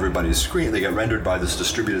up on everybody's screen. They get rendered by this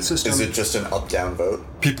distributed system. Is it just an up-down vote?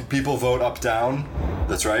 People vote up-down.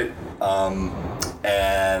 That's right.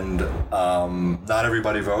 And not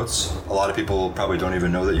everybody votes. A lot of people probably don't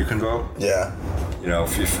even know that you can vote. Yeah.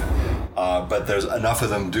 But there's enough of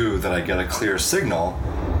them do that I get a clear signal,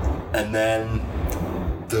 and then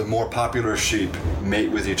the more popular sheep mate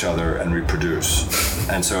with each other and reproduce.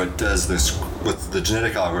 And so it does this with the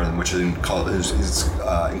genetic algorithm, which includes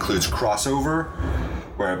crossover,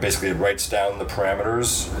 where basically it writes down the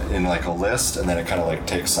parameters in like a list, and then it kind of like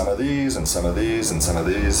takes some of these and some of these and some of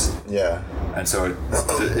these. Yeah. And so it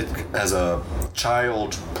has a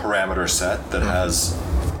child parameter set that has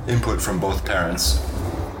input from both parents.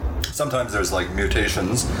 Sometimes there's like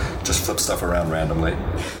mutations, just flip stuff around randomly.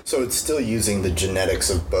 So it's still using the genetics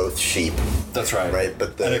of both sheep. That's right. Right,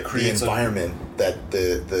 but the environment that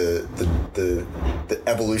the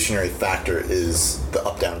evolutionary factor is the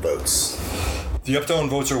up-down votes. The up-down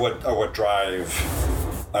votes are what drive,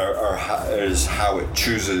 is how it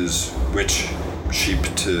chooses which sheep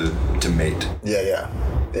to mate. Yeah.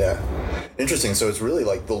 Yeah. Interesting. So it's really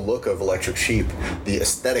like the look of Electric Sheep, the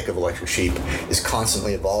aesthetic of Electric Sheep is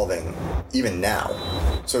constantly evolving, even now.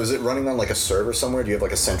 So is it running on like a server somewhere? Do you have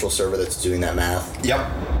like a central server that's doing that math? Yep.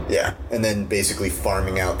 Yeah. And then basically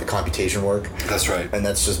farming out the computation work? That's right. And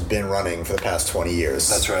that's just been running for the past 20 years.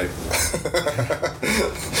 That's right.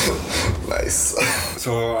 Nice.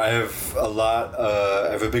 So I have I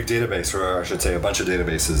have a big database, or I should say a bunch of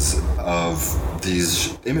databases of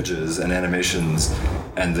these images and animations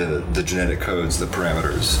and the genetic codes, the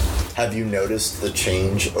parameters. Have you noticed the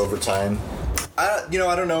change over time? I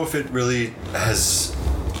don't know if it really has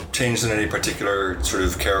changed in any particular sort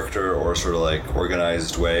of character or sort of like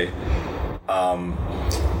organized way,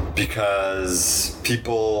 because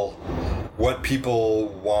what people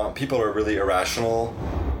want, people are really irrational,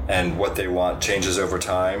 and what they want changes over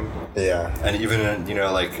time. Yeah. And even and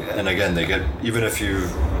again, they get, even if you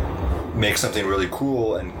make something really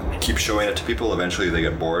cool and keep showing it to people, eventually they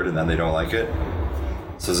get bored and then they don't like it.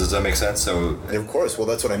 So does that make sense? So of course. Well,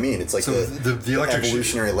 that's what I mean. It's like so the electric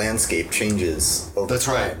evolutionary landscape changes over That's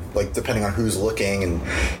time. right. Like depending on who's looking, and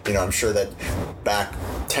I'm sure that back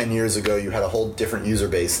 10 years ago you had a whole different user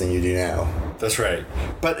base than you do now. That's right.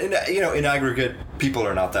 But in aggregate, people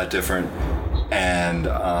are not that different, and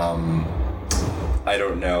I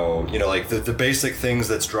don't know. Like the basic things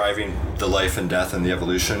that's driving the life and death and the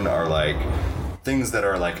evolution are like things that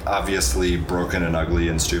are like obviously broken and ugly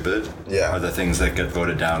and stupid. Yeah. Are the things that get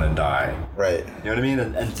voted down and die. Right. You know what I mean?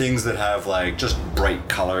 And things that have like just bright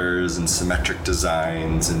colors and symmetric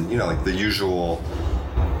designs and like the usual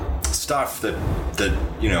stuff that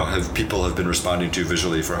people have been responding to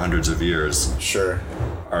visually for hundreds of years. Sure.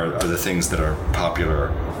 Are the things that are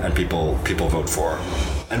popular and people vote for.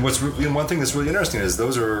 And one thing that's really interesting is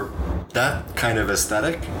that kind of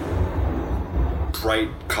aesthetic, bright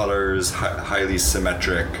colors, highly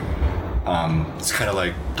symmetric. It's kind of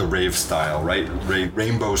like the rave style, right?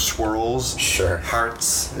 Rainbow swirls, sure,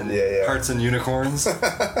 hearts, and yeah. hearts and unicorns.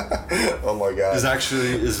 Oh my god! Is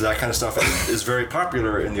that kind of stuff is very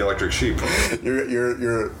popular in the Electric Sheep.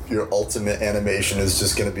 Your ultimate animation is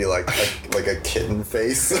just gonna be like a kitten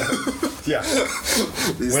face. Yeah.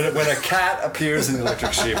 When a cat appears in the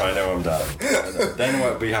Electric Sheep, I know I'm done. Then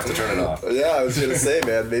what? We have to turn it off. Yeah, I was gonna say,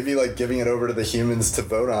 man, maybe like giving it over to the humans to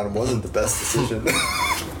vote on wasn't the best decision.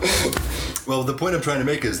 Well, the point I'm trying to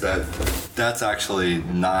make is that that's actually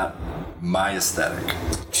not my aesthetic.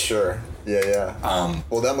 Sure. Yeah.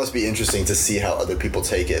 Well, that must be interesting to see how other people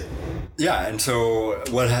take it. Yeah, and so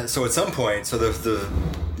so at some point, so the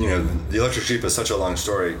Electric Sheep is such a long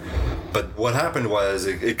story, but what happened was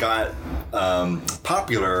it got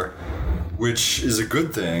popular, which is a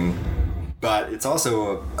good thing, but it's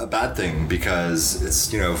also a bad thing because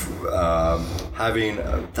it's having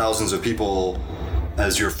thousands of people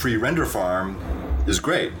as your free render farm is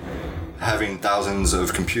great. Having thousands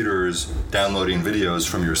of computers downloading videos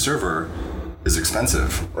from your server is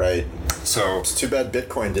expensive. Right. So it's too bad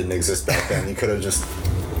Bitcoin didn't exist back then. You could have just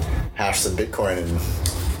hashed some Bitcoin and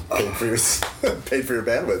paid for your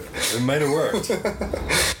bandwidth. It might have worked.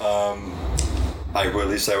 At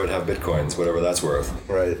least I would have Bitcoins, whatever that's worth.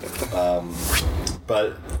 Right.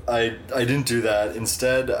 But I didn't do that.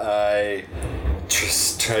 Instead, I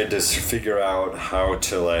just tried to figure out how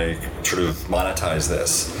to sort of monetize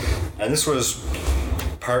this, and this was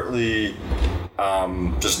partly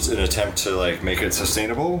just an attempt to make it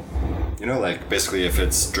sustainable. Basically, if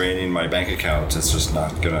it's draining my bank account, it's just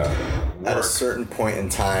not gonna work. At a certain point in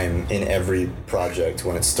time in every project,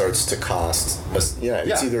 when it starts to cost, it's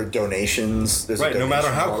either donations. There's right. A donation no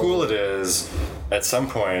matter how model. Cool it is, at some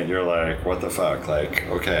point you're like, what the fuck?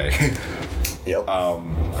 Okay. Yep.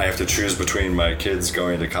 I have to choose between my kids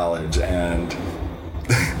going to college and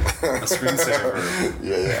a screensaver.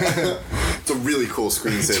 Yeah. It's a really cool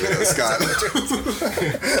screensaver, though, Scott.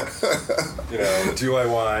 Do I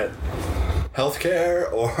want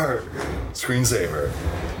healthcare or screensaver?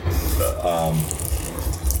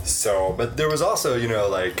 But there was also,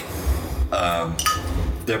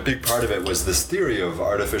 the big part of it was this theory of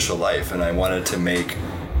artificial life, and I wanted to make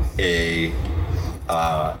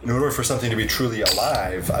in order for something to be truly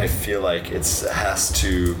alive, I feel like it has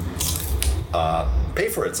to pay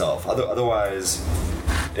for itself. Otherwise,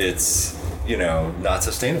 it's not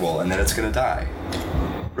sustainable, and then it's going to die.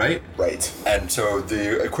 Right? Right. And so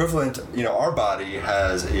the equivalent, our body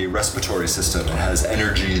has a respiratory system. It has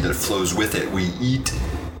energy that flows with it. We eat,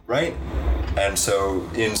 right? And so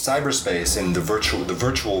in cyberspace, in the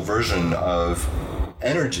virtual version of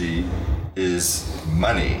energy is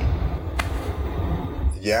money.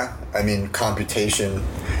 Yeah, I mean, computation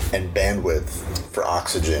and bandwidth for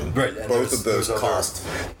oxygen. Right, and both of those cost.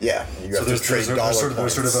 Yeah, you have to trade dollar points.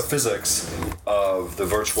 There's sort of a physics of the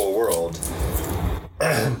virtual world,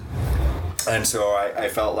 and so I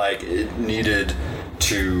felt like it needed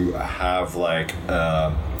to have like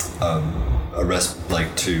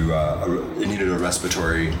it needed a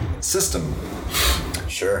respiratory system.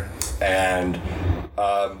 Sure. And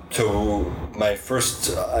so my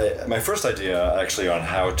first idea actually on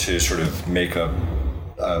how to sort of make a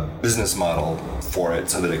business model for it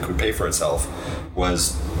so that it could pay for itself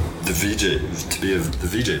was the VJ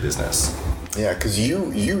business. Yeah, because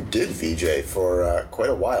you did VJ for quite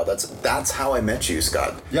a while. That's how I met you,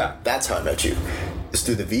 Scott. Yeah. That's how I met you. It's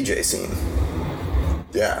through the VJ scene.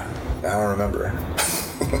 Yeah, I don't remember.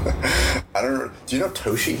 I don't know. Do you know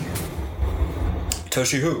Toshi?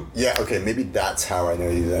 Toshi who? Yeah, okay, maybe that's how I know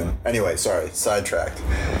you then. Anyway, sorry, sidetracked.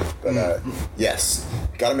 But yes,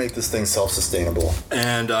 gotta make this thing self-sustainable.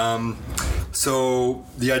 And so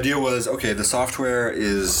the idea was, okay, the software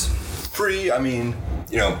is free. I mean,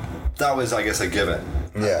 that was, I guess, a given.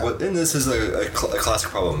 Yeah. And this is a classic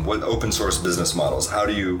problem. What open source business models? How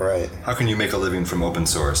can you make a living from open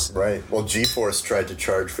source? Right. Well, GeForce tried to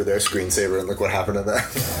charge for their screensaver, and look what happened to that.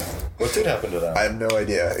 What did happen to that? I have no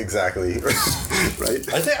idea exactly. Right.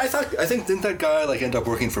 I think didn't that guy end up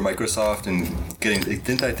working for Microsoft and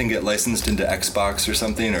get licensed into Xbox or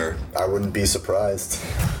something? Or I wouldn't be surprised.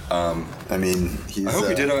 I mean, I hope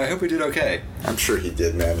he did okay. I'm sure he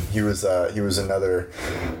did, man. He was another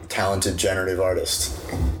talented generative artist.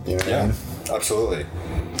 You know what I mean? Absolutely.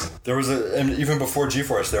 There was and even before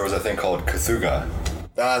GeForce, there was a thing called Cthulhu.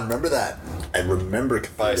 I remember that. I remember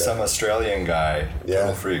Cthulhu. By some Australian guy. Yeah.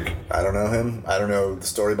 Total freak. I don't know him. I don't know the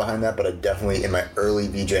story behind that, but I definitely, in my early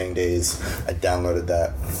VJing days, I downloaded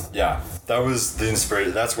that. Yeah. That was the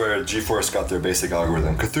inspiration. That's where GeForce got their basic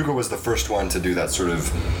algorithm. Cthulhu was the first one to do that sort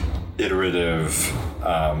of iterative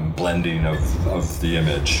blending of the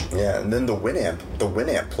image. Yeah, and then the Winamp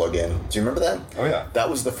plugin. Do you remember that? Oh yeah. That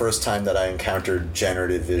was the first time that I encountered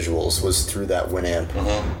generative visuals, was through that Winamp,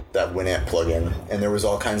 that Winamp plugin, and there was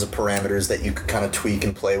all kinds of parameters that you could kind of tweak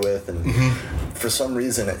and play with, and for some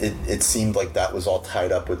reason it seemed like that was all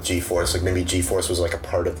tied up with GeForce. Like maybe GeForce was like a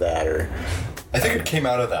part of that, or I think it came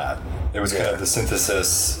out of that. It was kind of the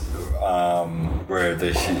synthesis. Where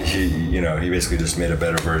he basically just made a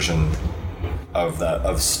better version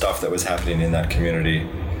of stuff that was happening in that community.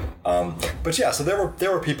 But yeah, so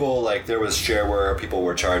there were people, like there was shareware. People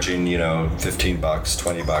were charging $15,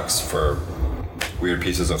 $20 for weird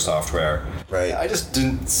pieces of software. Right. I just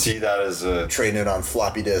didn't see that as a trading it on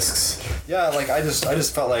floppy disks. Yeah, like I just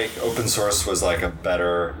felt like open source was like a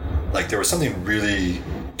better, like there was something really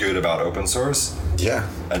good about open source. Yeah.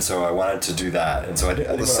 And so I wanted to do that. And so I did.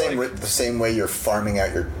 Well, the same way you're farming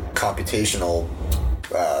out your computational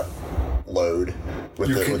load with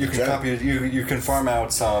you can farm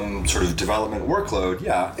out some sort of development workload.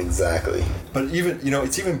 Yeah. Exactly. But even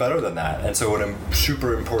it's even better than that. And so what a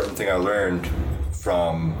super important thing I learned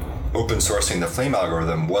from open sourcing the Flame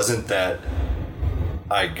algorithm wasn't that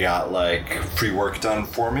I got like free work done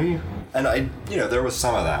for me, and there was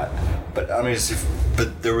some of that. But I mean,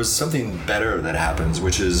 but there was something better that happens,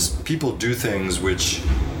 which is people do things which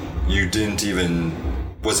you didn't even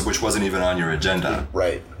which wasn't even on your agenda.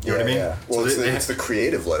 Right. You know what I mean? Yeah. Well, so it's the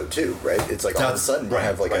creative load too, right? It's like all of a sudden you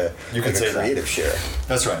have like a creative share.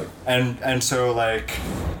 That's right. And so like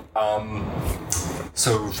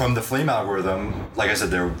so from the Flame algorithm, like I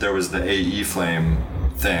said, there was the AE Flame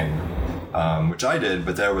thing, which I did,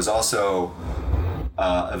 but there was also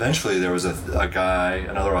eventually there was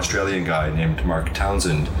another Australian guy named Mark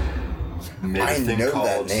Townsend. Made a thing called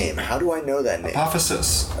that name. How do I know that name?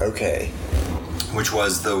 Apophysis. Okay. Which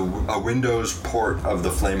was a Windows port of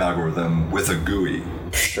the Flame algorithm with a GUI.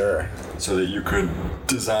 Sure. So that you could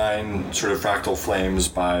design sort of fractal flames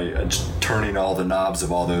by turning all the knobs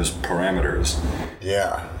of all those parameters.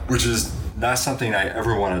 Yeah. Which is not something I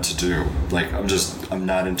ever wanted to do. Like I'm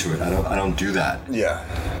not into it. I don't do that. Yeah.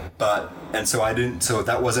 So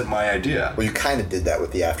that wasn't my idea. Well, you kind of did that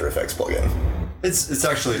with the After Effects plugin. It's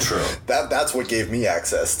actually true. That's what gave me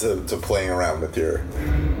access to playing around with your.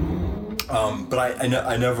 But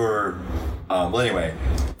I never. Well, anyway,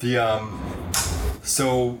 but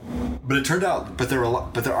it turned out, but there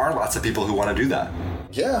are lots of people who want to do that.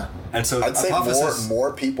 Yeah. And so I'd say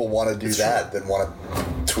more people want to do that than want to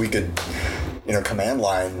tweak a command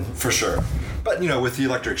line. For sure. But with the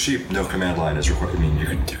Electric Sheep, no command line is required. I mean, you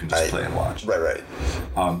can just play and watch. Right.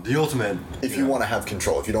 The ultimate. If you want to have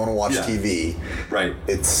control, if you don't want to watch TV, right?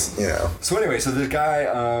 It's So anyway, so this guy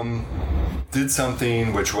did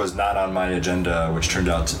something which was not on my agenda, which turned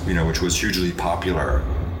out to, which was hugely popular,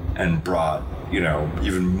 and brought,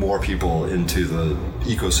 even more people into the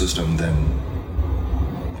ecosystem than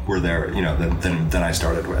were there, than I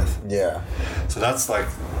started with. Yeah. So that's like,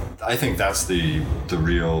 I think that's the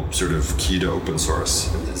real sort of key to open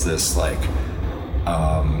source, is this like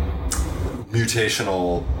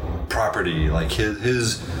mutational property. Like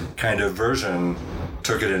his kind of version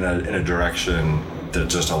took it in a direction that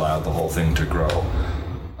just allowed the whole thing to grow.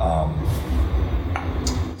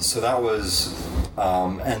 So that was,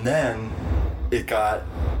 and then we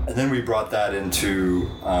brought that into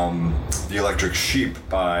the electric sheep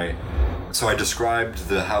so I described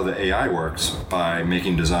how the AI works by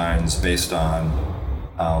making designs based on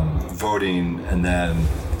voting and then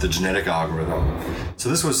the genetic algorithm. So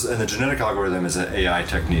and the genetic algorithm is an AI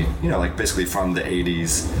technique, like basically from the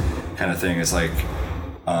 80s kind of thing. It's like,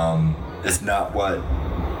 it's not what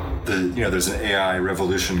there's an AI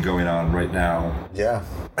revolution going on right now. Yeah.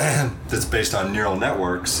 That's based on neural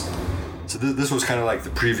networks. So this was kind of like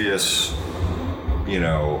the previous,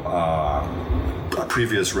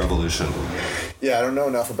 previous revolution. Yeah, I don't know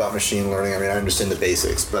enough about machine learning. I mean, I understand the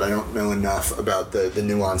basics, but I don't know enough about the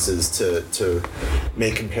nuances to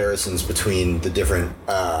make comparisons between the different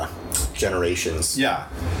generations. Yeah.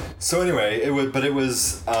 So anyway, it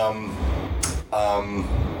does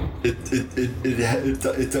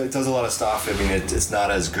a lot of stuff. I mean, it's not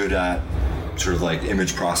as good at sort of like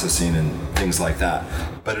image processing and things like that,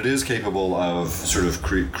 but it is capable of sort of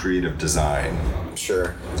creative design.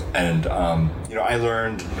 Sure. And I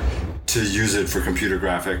learned to use it for computer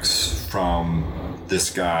graphics from this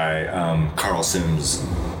guy, Carl Sims,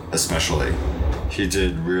 especially. He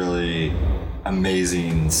did really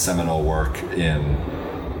amazing seminal work in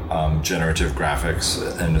generative graphics,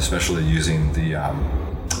 and especially using the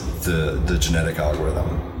genetic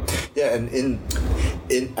algorithm. Yeah, and in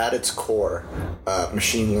at its core,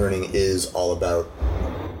 machine learning is all about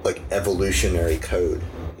like evolutionary code.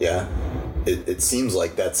 Yeah, it seems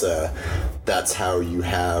like that's how you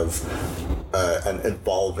have an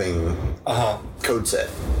evolving code set.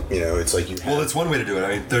 It's like you have. Well, it's one way to do it.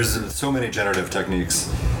 I mean, there's so many generative techniques.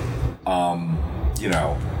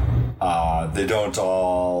 They don't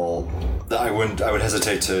all. I would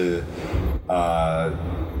hesitate to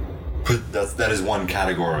put that is one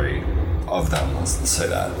category of them. Let's say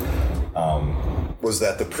that. Was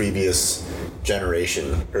that the previous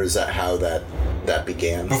generation, or is that how that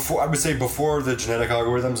began? I would say before the genetic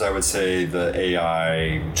algorithms, I would say the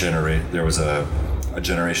AI there was a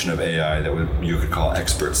generation of AI that you could call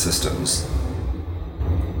expert systems,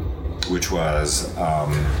 which was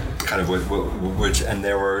kind of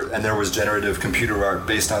there was generative computer art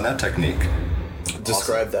based on that technique.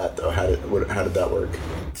 Describe that though. How did that work?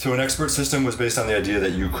 So an expert system was based on the idea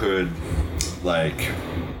that you could like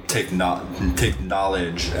take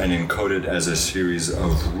knowledge and encode it as a series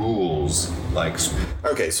of rules, like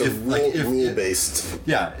rule based.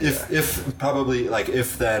 Yeah, if probably like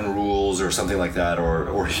if then rules or something like that,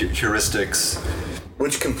 or heuristics,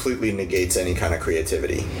 which completely negates any kind of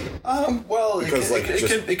creativity. It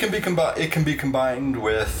can be combined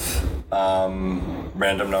with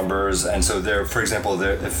random numbers, and so for example,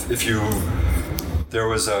 there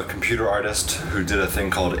was a computer artist who did a thing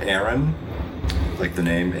called Aaron, like the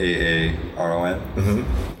name Aaron.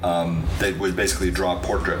 Mm-hmm. They would basically draw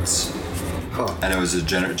portraits, and it was a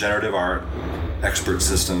generative art expert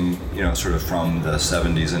system, sort of from the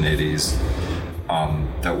 70s and 80s.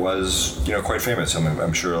 That was, quite famous. I mean,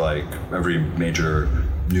 I'm sure like every major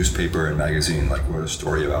newspaper and magazine like wrote a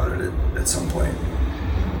story about it at some point.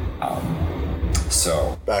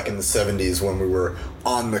 So back in the 70s, when we were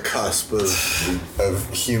on the cusp of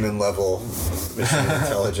human level machine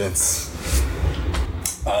intelligence.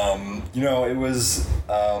 It was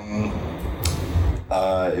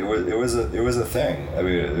a thing. I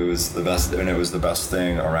mean, it was the best, and it was the best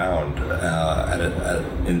thing around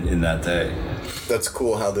in that day. That's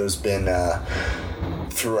cool how there's been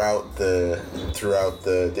throughout the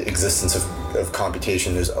existence of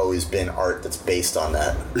computation, there's always been art that's based on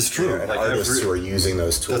that. It's true. And like artists who are using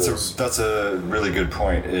those tools. That's a really good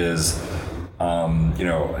point. Is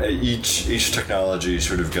each technology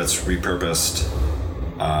sort of gets repurposed,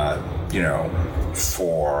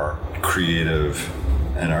 for creative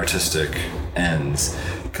and artistic ends.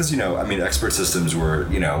 Because expert systems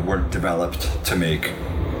weren't developed to make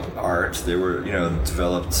art. They were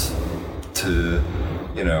developed to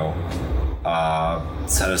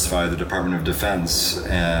satisfy the Department of Defense.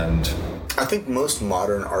 And I think most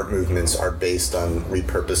modern art movements are based on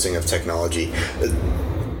repurposing of technology.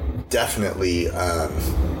 Definitely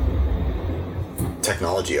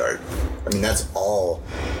technology art. I mean, that's all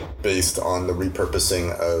based on the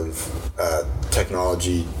repurposing of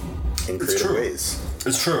technology in creative ways.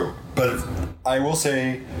 It's true, but I will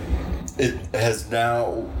say it has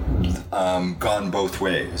now gone both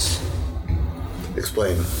ways.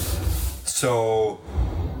 Explain. So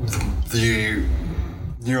the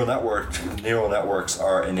neural networks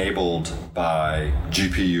are enabled by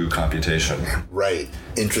GPU computation. Right.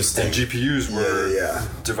 Interesting. And GPUs were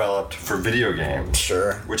developed for video games.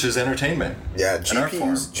 Sure. Which is entertainment. Yeah,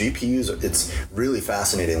 GPUs, it's really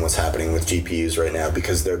fascinating what's happening with GPUs right now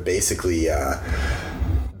because they're basically,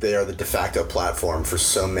 they are the de facto platform for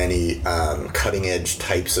so many cutting edge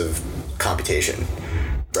types of computation.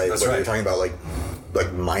 Right? That's Whether right. you're talking about like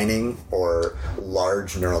mining or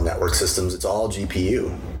large neural network systems, it's all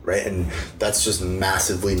GPU, right? And that's just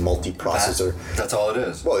massively multi-processor. That's all it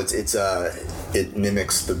is. Well, it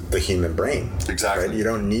mimics the human brain. Exactly. Right? You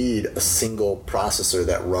don't need a single processor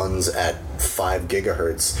that runs at 5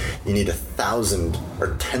 gigahertz. You need 1,000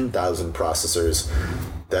 or 10,000 processors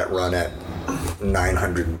that run at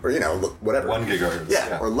 900 or whatever 1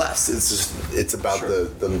 gigahertz or less. It's about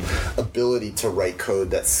the ability to write code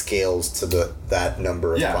that scales to that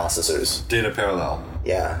number of processors. Data parallel.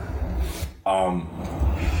 Yeah.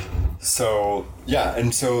 So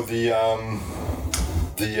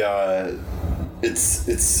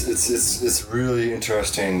it's really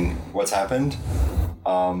interesting what's happened.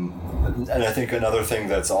 And I think another thing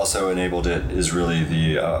that's also enabled it is really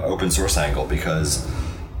the open source angle, because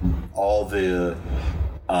all the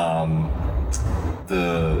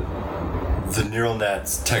neural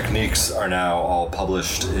nets techniques are now all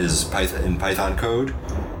published in Python code,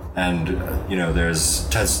 and there's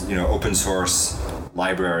open source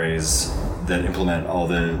libraries that implement all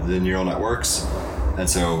the neural networks, and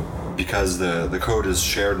so because the code is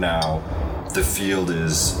shared now, the field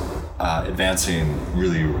is advancing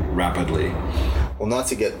really rapidly. Well, not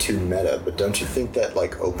to get too meta, but don't you think that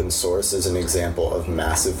open source is an example of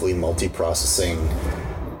massively multiprocessing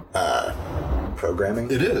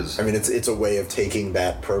programming? It is. I mean, it's a way of taking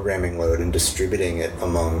that programming load and distributing it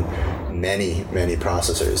among many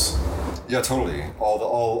processors. Yeah, totally.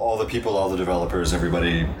 All the people, all the developers,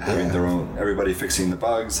 everybody having their own, everybody fixing the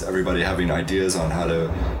bugs, everybody having ideas on how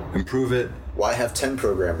to improve it. Why have 10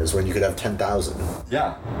 programmers when you could have 10,000?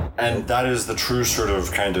 Yeah. And that is the true sort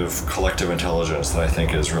of kind of collective intelligence that I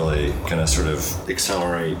think is really going to sort of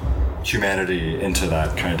accelerate humanity into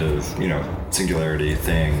that kind of, singularity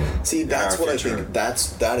thing. See, that's what future. I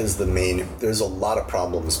think that is the main. There's a lot of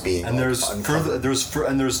problems being and there's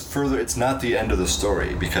further it's not the end of the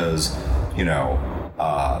story, because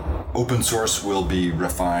open source will be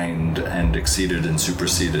refined and exceeded and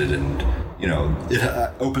superseded, and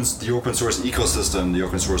the open source ecosystem, the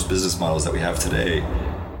open source business models that we have today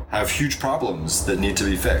have huge problems that need to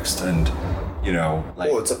be fixed. And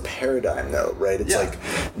well, it's a paradigm though, right? It's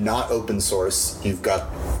not open source.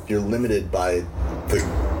 You're limited by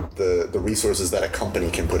the resources that a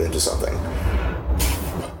company can put into something.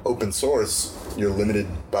 Open source, you're limited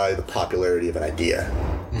by the popularity of an idea,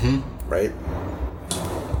 right?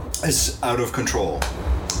 It's out of control.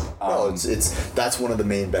 Well, that's one of the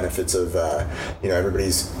main benefits of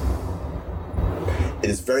everybody's. It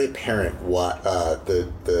is very apparent what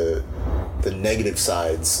the negative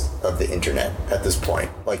sides of the internet at this point.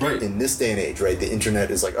 In this day and age, right? The internet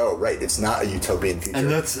is it's not a utopian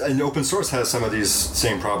future. And open source has some of these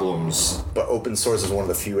same problems. But open source is one of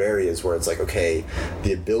the few areas where it's the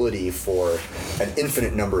ability for an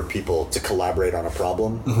infinite number of people to collaborate on a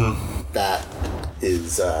problem, that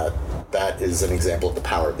is an example of the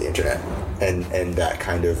power of the internet and that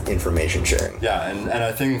kind of information sharing. Yeah, and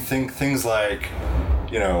I think things like,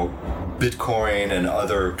 Bitcoin and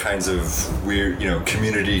other kinds of weird,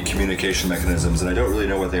 community communication mechanisms, and I don't really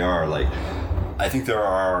know what they are. I think there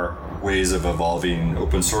are ways of evolving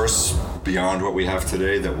open source beyond what we have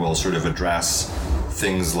today that will sort of address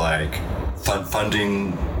things like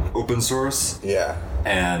funding open source. Yeah.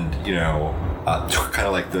 And, kind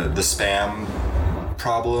of like the spam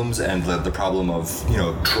problems and the problem of,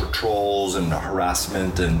 trolls and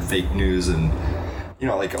harassment and fake news and,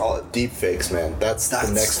 all deep fakes, man. That's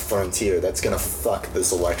the next frontier. That's gonna fuck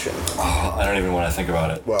this election. Oh, I don't even want to think about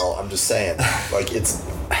it. Well, I'm just saying, it's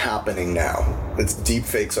happening now. Deep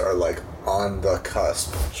fakes are on the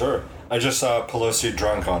cusp. Sure. I just saw Pelosi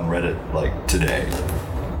drunk on Reddit today.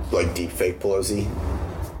 Deep fake Pelosi.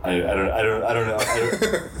 I don't know.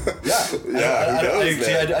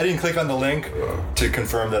 I didn't click on the link to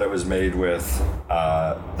confirm that it was made with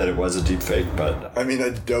that it was a deep fake, but I mean,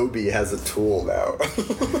 Adobe has a tool now.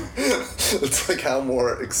 It's how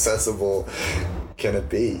more accessible can it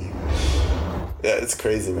be? Yeah, it's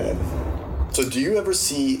crazy, man. So do you ever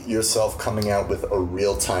see yourself coming out with a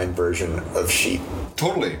real-time version of Sheep?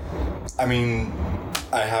 Totally. I mean,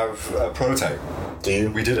 I have a prototype. Do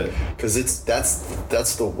you? We did it. Because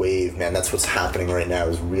that's the wave, man. That's what's happening right now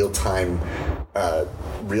is real-time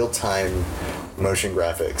motion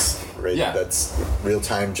graphics, right? Yeah. That's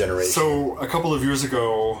real-time generation. So a couple of years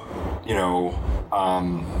ago,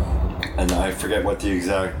 and I forget what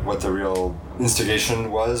the real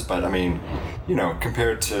instigation was, but I mean,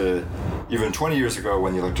 compared to even 20 years ago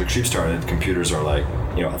when the Electric Sheep started, computers are like,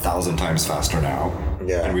 1,000 times faster now.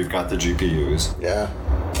 Yeah. And we've got the GPUs. Yeah.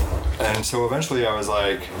 And so eventually I was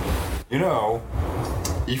like,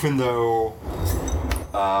 even though,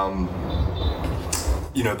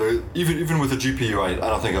 even with a GPU, I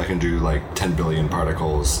don't think I can do like 10 billion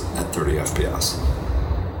particles at 30 FPS.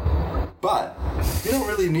 But you don't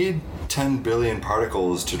really need 10 billion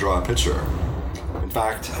particles to draw a picture. In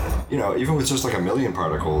fact, even with just like 1 million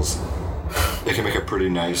particles, it can make a pretty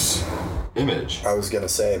nice image. I was gonna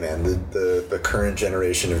say, man, the current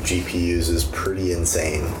generation of GPUs is pretty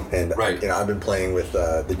insane, and right. I've been playing with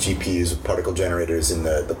the GPUs with particle generators in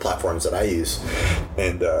the platforms that I use,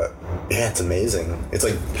 and it's amazing.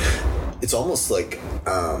 It's almost like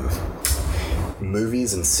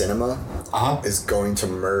movies and cinema is going to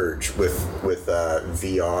merge with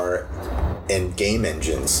VR and game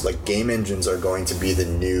engines. Like game engines are going to be the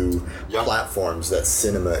new platforms that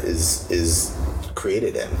cinema is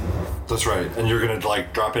created in. That's right. And you're going to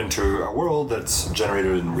like drop into a world that's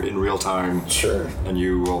generated in real time. Sure. And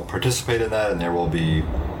you will participate in that, and there will be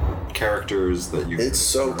characters that you... It's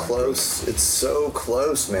so close. It's so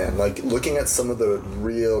close, man. Like looking at some of the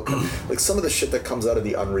real... like some of the shit that comes out of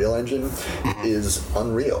the Unreal Engine is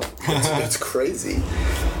unreal. It's crazy.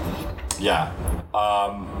 Yeah.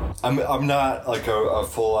 I'm not like a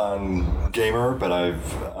full-on gamer, but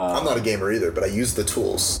I'm not a gamer either, but I use the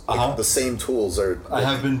tools. Like, the same tools are... I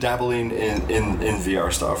have been dabbling in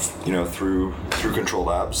VR stuff, through Control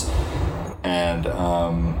Labs. And,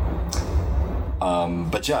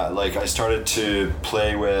 but yeah, like I started to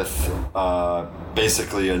play with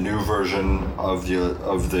basically a new version of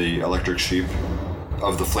the Electric Sheep,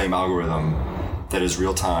 of the Flame algorithm that is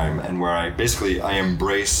real-time, and where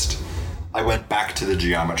I went back to the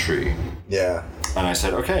geometry. Yeah. And I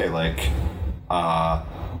said, okay, like,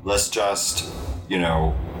 let's just,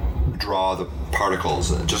 draw the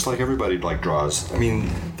particles, just like everybody like draws. I mean,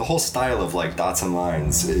 the whole style of like dots and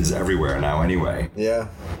lines is everywhere now anyway. Yeah.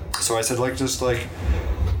 So I said, like, just like,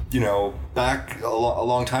 back a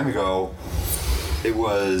long time ago, it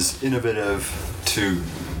was innovative to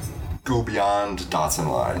go beyond dots and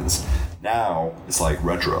lines. Now it's like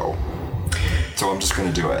retro. So I'm just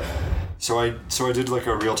going to do it. So I did like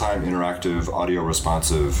a real-time interactive audio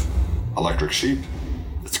responsive Electric Sheep.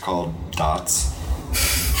 It's called Dots.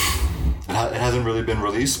 It hasn't really been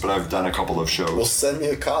released, but I've done a couple of shows. Well, send me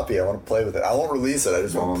a copy. I want to play with it. I won't release it. I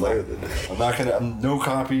just want to play with it. I'm not gonna. No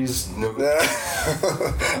copies. No.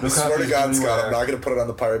 I swear to God, Scott, I'm not gonna put it on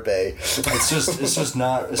the Pirate Bay. It's just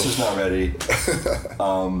not ready.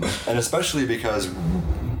 And especially because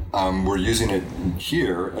we're using it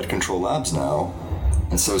here at Control Labs now.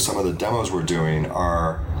 And so some of the demos we're doing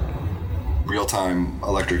are real-time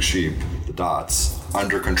Electric Sheep, the dots,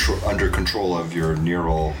 under control of your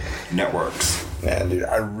neural networks. Man, dude,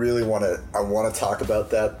 I really want to talk about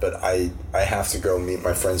that, but I have to go meet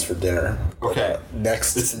my friends for dinner. Okay.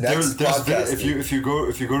 Next podcast. If you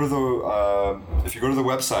go to the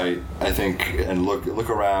website, I think, and look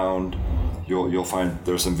around, you'll find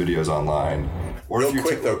there's some videos online. Real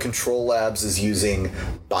quick though, Control Labs is using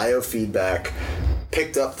biofeedback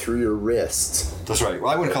picked up through your wrist. That's right. Well,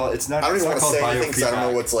 I wouldn't call it. It's not. I don't even want to say biofeedback. anything because I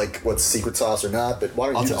don't know what's secret sauce or not. But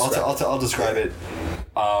why don't you describe it? I'll describe it.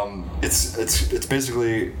 It's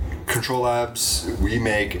basically Control Labs. We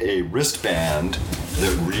make a wristband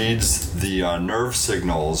that reads the nerve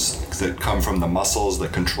signals that come from the muscles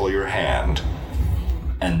that control your hand,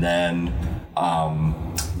 and then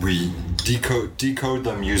we decode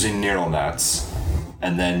them using neural nets,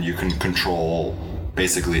 and then you can control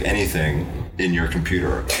basically anything in your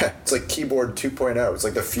computer. It's like keyboard 2.0. It's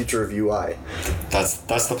like the future of UI. That's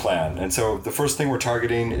the plan. And so the first thing we're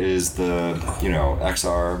targeting is the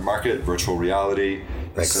XR market, virtual reality.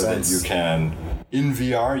 Makes sense. That you can, in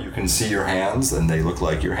VR, you can see your hands and they look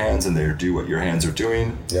like your hands and they do what your hands are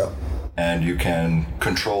doing. Yep. And you can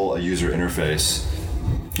control a user interface,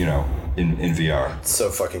 in VR. It's so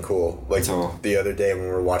fucking cool. Like the other day when we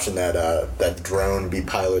were watching that drone be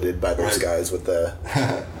piloted by those guys with the...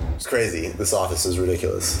 It's crazy. This office is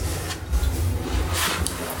ridiculous.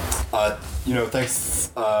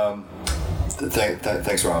 Thanks.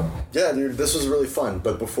 Thanks, Rob. Yeah, dude, this was really fun.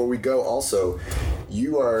 But before we go, also,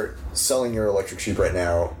 you are selling your electric sheep right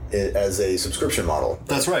now as a subscription model.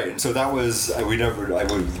 That's right. So that was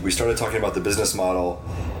we started talking about the business model.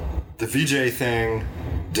 The VJ thing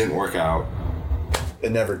didn't work out.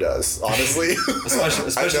 It never does, honestly.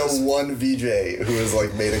 especially I know one VJ who has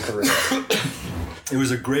like made a career. It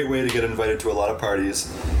was a great way to get invited to a lot of parties.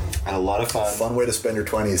 Had a lot of fun. Fun way to spend your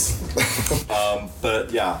 20s.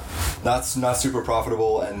 But yeah, that's not super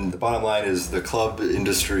profitable. And the bottom line is the club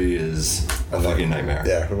industry is a fucking nightmare.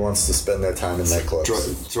 Yeah, who wants to spend their time in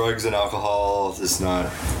nightclubs? Drugs and alcohol is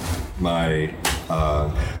not my...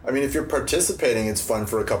 I mean, if you're participating, it's fun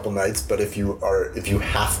for a couple nights. But if you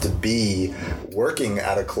have to be working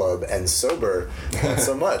at a club and sober, not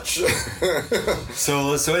so much.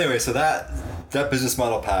 So anyway, that business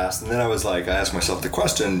model passed, and then I asked myself the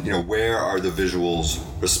question, where are the visuals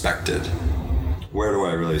respected? Where do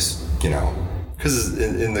I really, because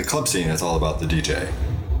in the club scene, it's all about the DJ.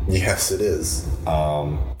 Yes, it is.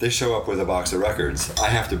 They show up with a box of records. I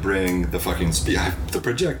have to bring the fucking the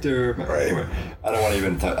projector. Right. Anyway, I don't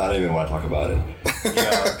even want to talk about it.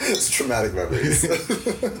 It's traumatic memories.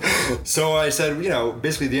 So I said,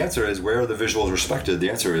 basically the answer is, where are the visuals respected? The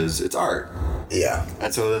answer is, it's art. Yeah.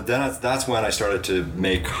 And so then that's when I started to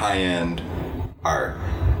make high-end art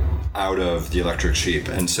out of the electric sheep.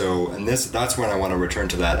 And that's when I want to return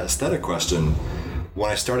to that aesthetic question. When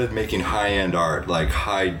I started making high-end art, like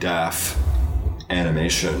high-def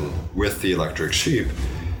animation with the electric sheep,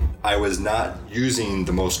 I was not using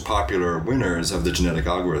the most popular winners of the genetic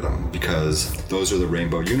algorithm, because those are the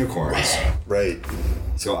rainbow unicorns. Right.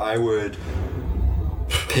 So I would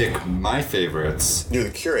pick my favorites. You're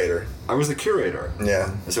the curator. I was the curator.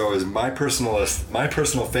 Yeah. So it was my personal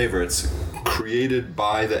favorites created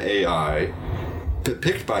by the AI,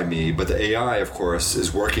 picked by me, but the AI, of course,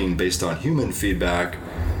 is working based on human feedback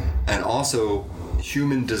and also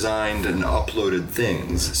human designed and uploaded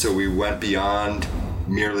things. So we went beyond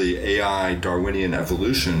merely AI Darwinian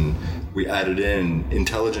evolution. We added in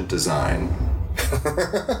intelligent design.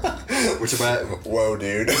 Whoa,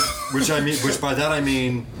 dude. Which by that I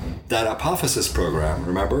mean that Apophysis program,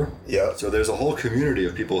 remember? Yeah. So there's a whole community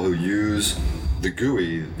of people who use the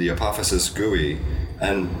GUI, the Apophysis GUI,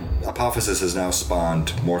 and Apophysis has now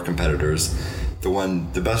spawned more competitors.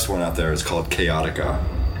 The best one out there is called Chaotica.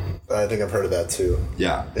 I think I've heard of that too.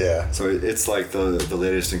 Yeah. Yeah. So it's like the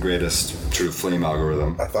latest and greatest sort of flame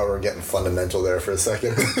algorithm. I thought we were getting fundamental there for a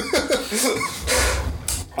second.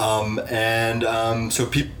 So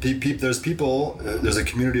there's a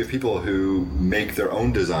community of people who make their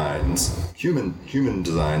own designs, human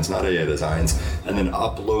designs, not AI designs, and then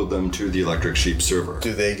upload them to the Electric Sheep server.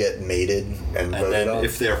 Do they get mated and voted then on?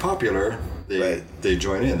 if they're popular, they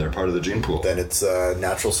join in. They're part of the gene pool. Then it's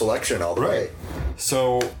natural selection all the way.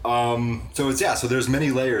 So there's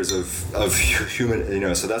many layers of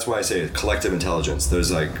human, so that's why I say collective intelligence.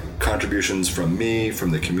 There's like contributions from me,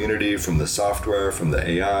 from the community, from the software, from the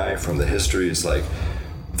AI, from the history. It's like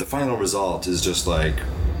the final result is just like,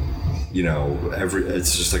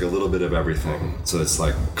 it's just like a little bit of everything. So it's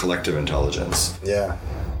like collective intelligence. Yeah.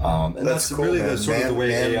 And that's cool, really the sort of the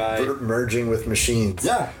way AI merging with machines.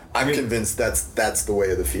 Yeah. I'm convinced that's the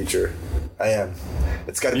way of the future. I am.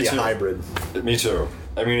 It's got to be a hybrid. Me too.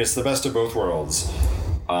 I mean, it's the best of both worlds.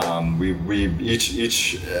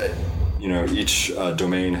 Each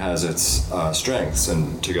domain has its strengths,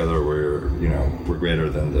 and together we're greater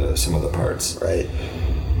than the sum of the parts. Right.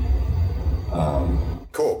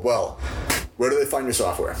 Cool. Well, where do they find your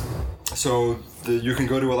software? So you can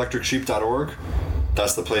go to electricsheep.org.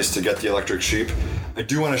 That's the place to get the electric sheep. I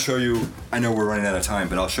do want to show you, I know we're running out of time,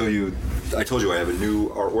 but I'll show you, I told you I have a new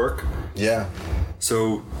artwork. Yeah.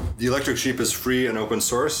 So the electric sheep is free and open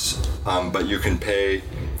source, but you can pay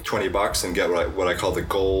 $20 and get what I call the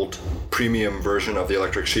gold premium version of the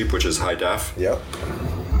electric sheep, which is high def. Yep.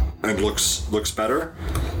 And looks better.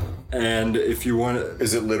 And if you want to...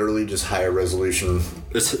 Is it literally just higher resolution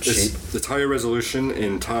sheep? It's higher resolution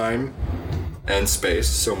in time and space,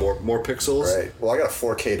 so more pixels. Right. Well, I got a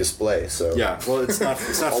 4K display, so... Yeah, well, it's not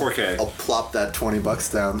 4K. I'll plop that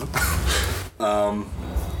 $20 down.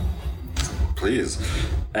 Please.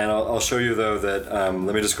 And I'll show you, though, that...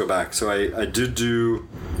 let me just go back. So I did do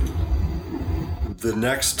the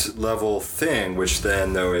next level thing, which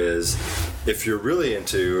then, though, is... If you're really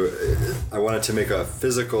into... I wanted to make a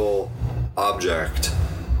physical object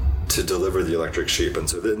to deliver the electric sheep. And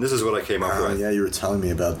so this is what I came up with. Yeah, you were telling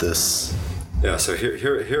me about this. Yeah, so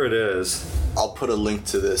here it is. I'll put a link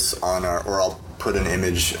to this on I'll put an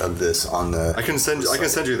image of this on the... I can send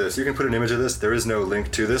you this. You can put an image of this. There is no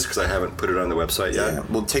link to this because I haven't put it on the website yet. Yeah,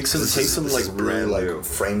 well, take some like really like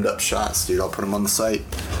framed up shots, dude. I'll put them on the site.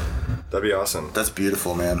 That'd be awesome. That's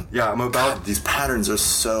beautiful, man. Yeah, I'm about... God, these patterns are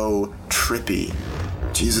so trippy.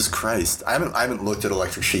 Jesus Christ. I haven't looked at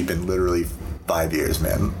Electric Sheep in literally 5 years,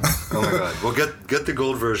 man. Oh my god. Well, get the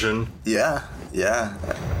gold version. Yeah.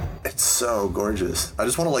 It's so gorgeous. I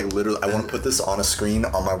just want to like literally. I want to put this on a screen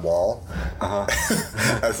on my wall.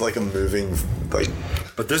 As like a moving like.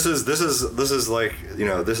 But this is like, you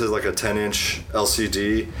know, this is like a 10-inch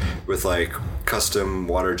LCD with like custom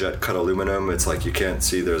water jet cut aluminum. It's like you can't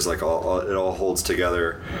see. There's like it all holds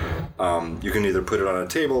together. You can either put it on a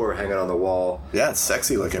table or hang it on the wall. Yeah, it's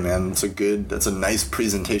sexy looking, man. That's a nice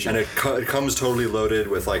presentation. And it comes totally loaded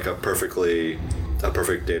with like a perfect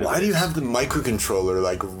database. Why do you have the microcontroller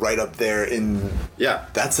like right up there in? Yeah,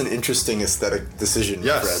 that's an interesting aesthetic decision,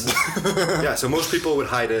 yes. Fred. Yeah, so most people would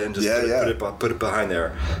hide it and just put it behind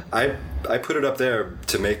there. I put it up there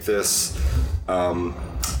to make this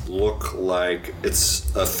look like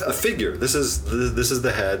it's a figure. This is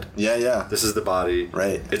the head. Yeah. This is the body.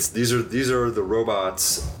 Right. These are the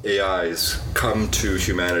robots, AIs come to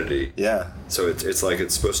humanity. Yeah. So it's like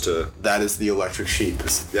it's supposed to. That is the Electric Sheep.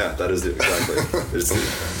 Yeah, that is exactly.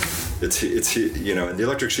 it's you know, and the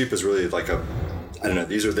Electric Sheep is really like I don't know.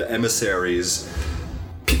 These are the emissaries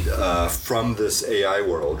from this AI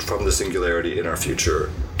world, from the singularity in our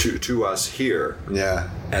future to us here. Yeah.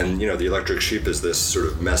 And you know, the Electric Sheep is this sort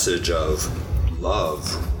of message of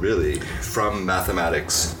love, really, from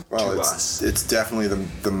mathematics to us. It's definitely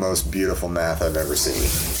the most beautiful math I've ever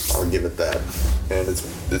seen. I'll give it that. And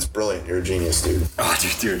it's brilliant. You're a genius, dude. Oh,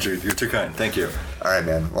 dude, you're too kind. Thank you. All right,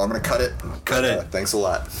 man. Well, I'm gonna cut it. Cut it. Thanks a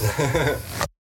lot.